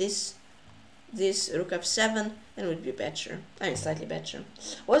idea. This rook f7 and would be better. I mean, slightly better.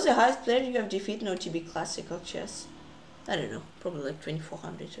 What's the highest player you have defeated in OTB classical chess? I don't know, probably like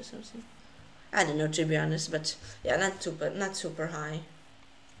 2400 or something. I don't know, to be honest, but yeah, not super high.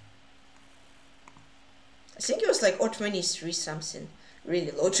 I think it was like or 23 something,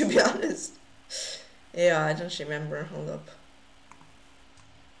 really low, to be honest. Yeah, I don't remember. Hold up.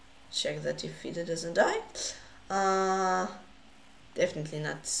 Check that if Fida doesn't die. Definitely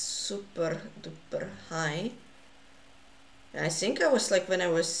not super duper high. I think I was like when I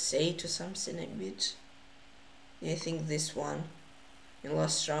was 8 or something a bit. Yeah, I think this one in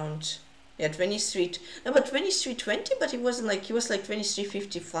last round. Yeah, 23. No, but 23.20, but it wasn't like, he was like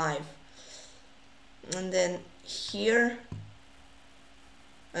 23.55. And then here,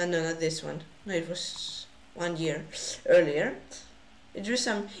 no, not this one. No, it was 1 year earlier. I drew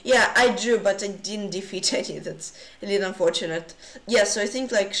some, yeah, I drew, but I didn't defeat any. That's a little unfortunate. Yeah, so I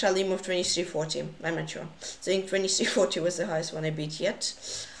think like Shalimov 23.40. I'm not sure. So I think 23.40 was the highest one I beat yet.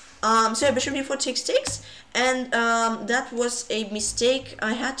 So yeah, bishop d4 takes, and that was a mistake.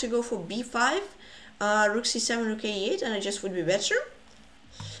 I had to go for b5, rook c7, rook a8, and I just would be better.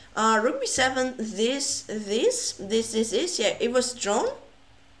 Rook b7, this, yeah, it was drawn.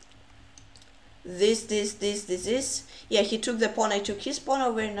 This. Yeah, he took the pawn, I took his pawn.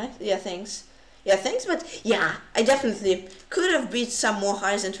 Oh, very nice. Yeah, thanks. Yeah, thanks, but yeah, I definitely could have beat some more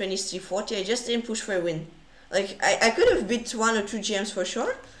highs than 23.40. I just didn't push for a win. Like, I could have beat 1 or 2 GMs for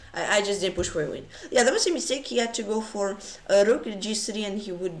sure. I just didn't push for a win. Yeah, that was a mistake. He had to go for rook g3 and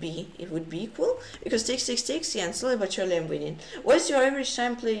it would be equal. Because takes, yeah, and slowly but surely I'm winning. What's your average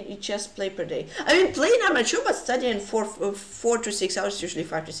time chess play per day? I mean, playing amateur, but studying 4 to 6 hours, usually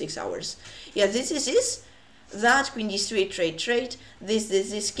 5 to 6 hours. Yeah, this. That, queen d3, trade.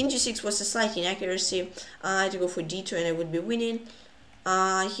 This. King g6 was a slight inaccuracy. I had to go for d2 and I would be winning.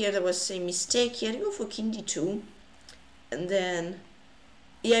 Here there was a mistake. Here I had to go for king d2. And then...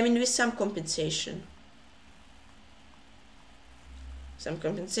 yeah, I mean, with some compensation. And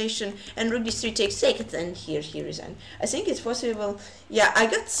rook d3 takes, and here he resigned. I think it's possible. Yeah, I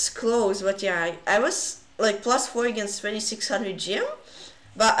got close, but yeah, I was like +4 against 2600 GM,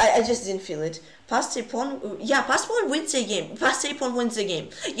 but I just didn't feel it. Passed a pawn, yeah, passed pawn wins the game. Passed a pawn wins the game.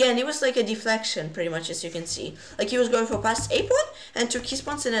 Yeah, and it was like a deflection, pretty much, as you can see. Like, he was going for passed a pawn, and took his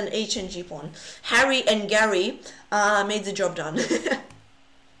pawns and then h and g pawn. Harry and Gary made the job done.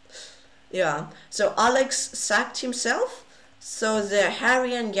 Yeah, so Alex sacked himself, so the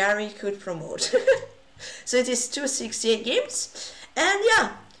Harry and Gary could promote. So it is 268 games, and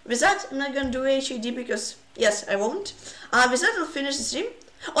yeah, with that, I'm not gonna do HED because, yes, I won't. With that, I'll finish the stream.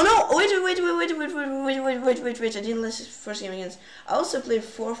 Oh no, wait, I didn't listen to the first game against. I also played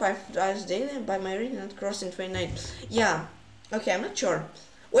 4 or 5 times daily by my reading not crossing 29. Yeah, okay, I'm not sure.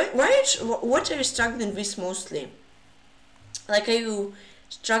 What are you struggling with mostly? Like, are you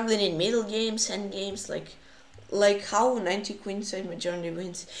struggling in middle games, end games, like how 90 queens and majority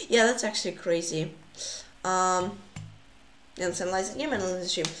wins? Yeah, that's actually crazy. And analyze the game and analyze the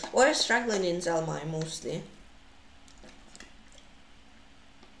stream. What are you struggling in Zalmai mostly?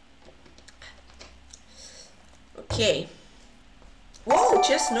 Okay. Whoa,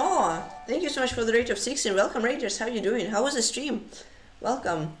 Chess Noah! Thank you so much for the rate of 16. Welcome, Raiders. How you doing? How was the stream?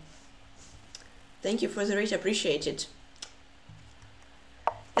 Welcome. Thank you for the rate. Appreciate it.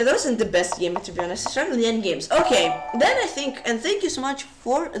 Yeah, that wasn't the best game, to be honest. I struggled in the end games. Okay, then I think, and thank you so much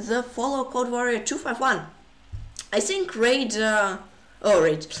for the follow, Code Warrior 251. I think read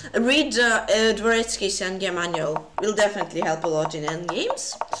Dvoretsky's endgame manual will definitely help a lot in end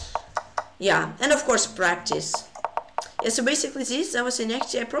games. Yeah, and of course practice. Yeah, so basically this, that was an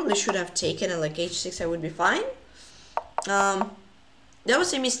actually I probably should have taken it, like h6 I would be fine. That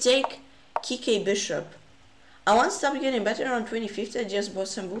was a mistake. Kick a bishop. I once stopped getting better around 2050. I just bought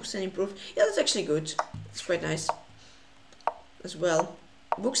some books and improved. Yeah, that's actually good. It's quite nice as well.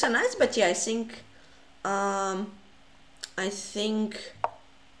 Books are nice, but yeah, I think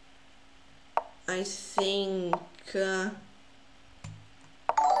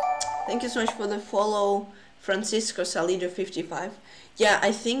thank you so much for the follow, Francisco Salido 55. Yeah,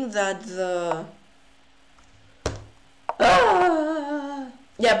 I think that the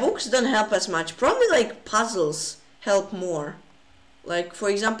Yeah, books don't help as much. Probably like puzzles help more. Like, for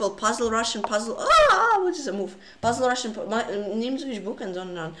example, Puzzle Russian Puzzle. What is a move? Puzzle Russian. Names which book and on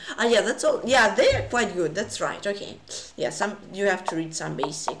and on. Yeah, that's all. Yeah, they are quite good. That's right. Okay. Yeah, some you have to read some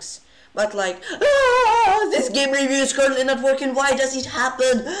basics. But like, this game review is currently not working. Why does it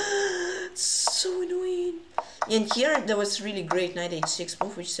happen? It's so annoying. And here there was really great knight h6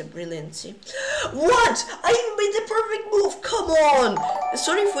 move, which is a brilliancy. What? I made the perfect move. Come on.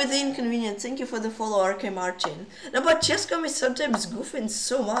 Sorry for the inconvenience. Thank you for the follow, RK Martin. No, but ChessCom is sometimes goofing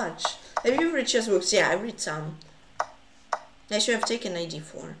so much. Have you read chess books? Yeah, I read some. I should have taken knight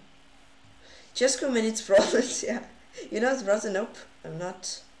d4. ChessCom and its problems. Yeah. You know his brother? Nope, I'm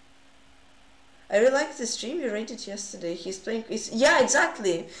not. I really liked the stream you rated yesterday. He's playing. Yeah,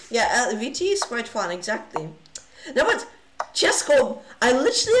 exactly. Yeah, VT is quite fun. Exactly. No, but ChessCom, I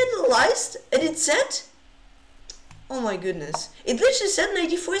literally analyzed and it said, oh my goodness, it literally said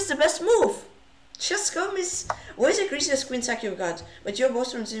knight d4 is the best move. ChessCom is, what is the craziest queen sack you've got? But you're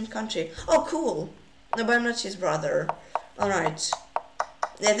both from the same country. Oh, cool. No, but I'm not his brother. Alright.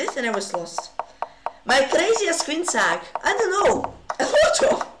 Yeah, this and I was lost. My craziest queen sack, I don't know. A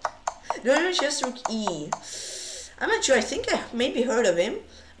lot of. Do I know chess rook E? I'm not sure. I think I maybe heard of him,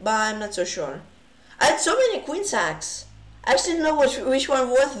 but I'm not so sure. I had so many queen sacks. I actually didn't know which one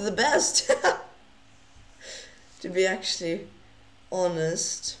was the best. To be actually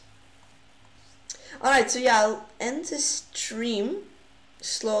honest. Alright, so yeah, I'll end the stream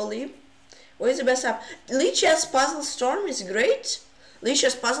slowly. What is the best app? Lichess Puzzle Storm is great.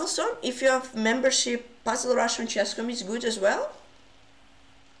 Lichess Puzzle Storm. If you have membership, Puzzle Russian ChessCom is good as well.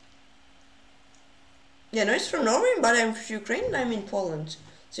 Yeah, no, it's from Norway, but I'm from Ukraine and I'm in Poland.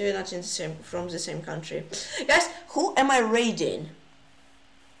 So you're not in the same, from the same country. Guys, who am I raiding?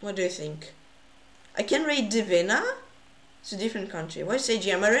 What do you think? I can raid Divina. It's a different country. What is AG?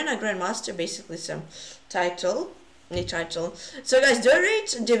 I'm a Grandmaster, basically some title. Any title. So guys, do I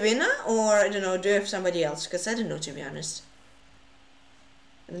raid Divina or I don't know, do you have somebody else? Because I don't know, to be honest.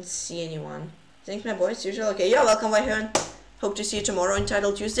 I don't see anyone. Thank my boys, usual. Okay, yeah, welcome, Vaihön. Hope to see you tomorrow on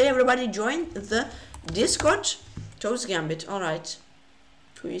Title Tuesday. Everybody join the Discord. Toast Gambit. Alright.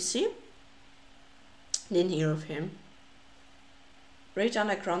 Who you see? Didn't hear of him. Rate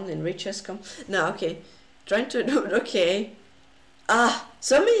Anna Kromlin, rate ChessCom. No, okay. Trying to do it, okay.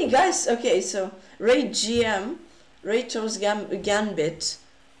 So many guys. Okay, so rate GM, rate Toast Gambit.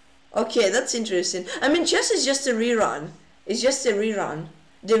 Okay, that's interesting. I mean, chess is just a rerun. It's just a rerun.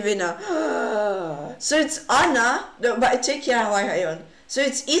 Divina. So it's Anna. No, but take care how I on. So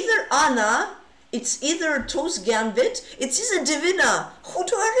it's either Anna. It's either Toast Gambit, it's either Divina. Who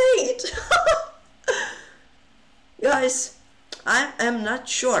do I rate? Guys, I am not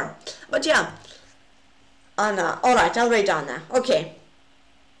sure. But yeah, Anna. Alright, I'll rate Anna. Okay.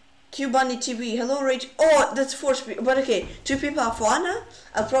 Cubani TV, hello, rate. Oh, that's 4 people. But okay, 2 people are for Anna.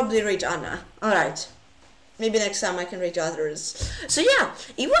 I'll probably rate Anna. Alright. Maybe next time I can rate others. So yeah,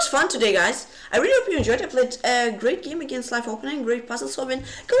 it was fun today, guys. I really hope you enjoyed. I played a great game against live opening, great puzzle solving.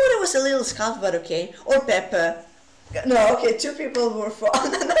 It was a little scuff, but okay. Or Pepper. No, okay, 2 people were for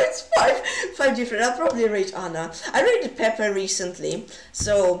Anna. No, it's 5 different. I'll probably rate Anna. I rated Pepper recently,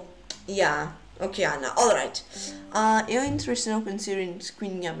 so yeah. Okay, Anna. All right. You're interested in open series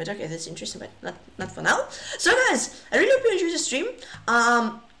Queen Gambit. Okay, that's interesting, but not for now. So guys, I really hope you enjoyed the stream.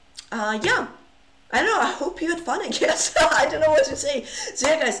 Yeah. I don't know, I hope you had fun, I guess. I don't know what to say. So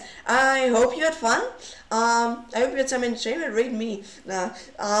yeah, guys, I hope you had fun. I hope you had some entertainment. Rate me.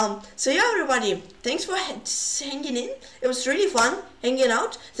 So yeah, everybody, thanks for hanging in. It was really fun hanging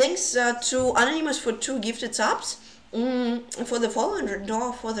out. Thanks to Anonymous for 2 gifted subs. For the follow and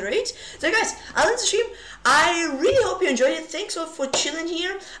for the raid. So guys, I'll end the stream. I really hope you enjoyed it. Thanks all for chilling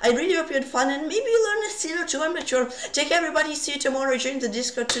here. I really hope you had fun and maybe you learned a thing or two. I'm not sure. Take care, everybody. See you tomorrow. Join the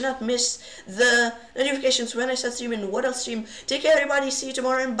Discord to not miss the notifications when I start streaming, what I'll stream. Take care, everybody. See you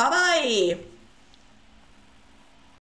tomorrow and bye bye.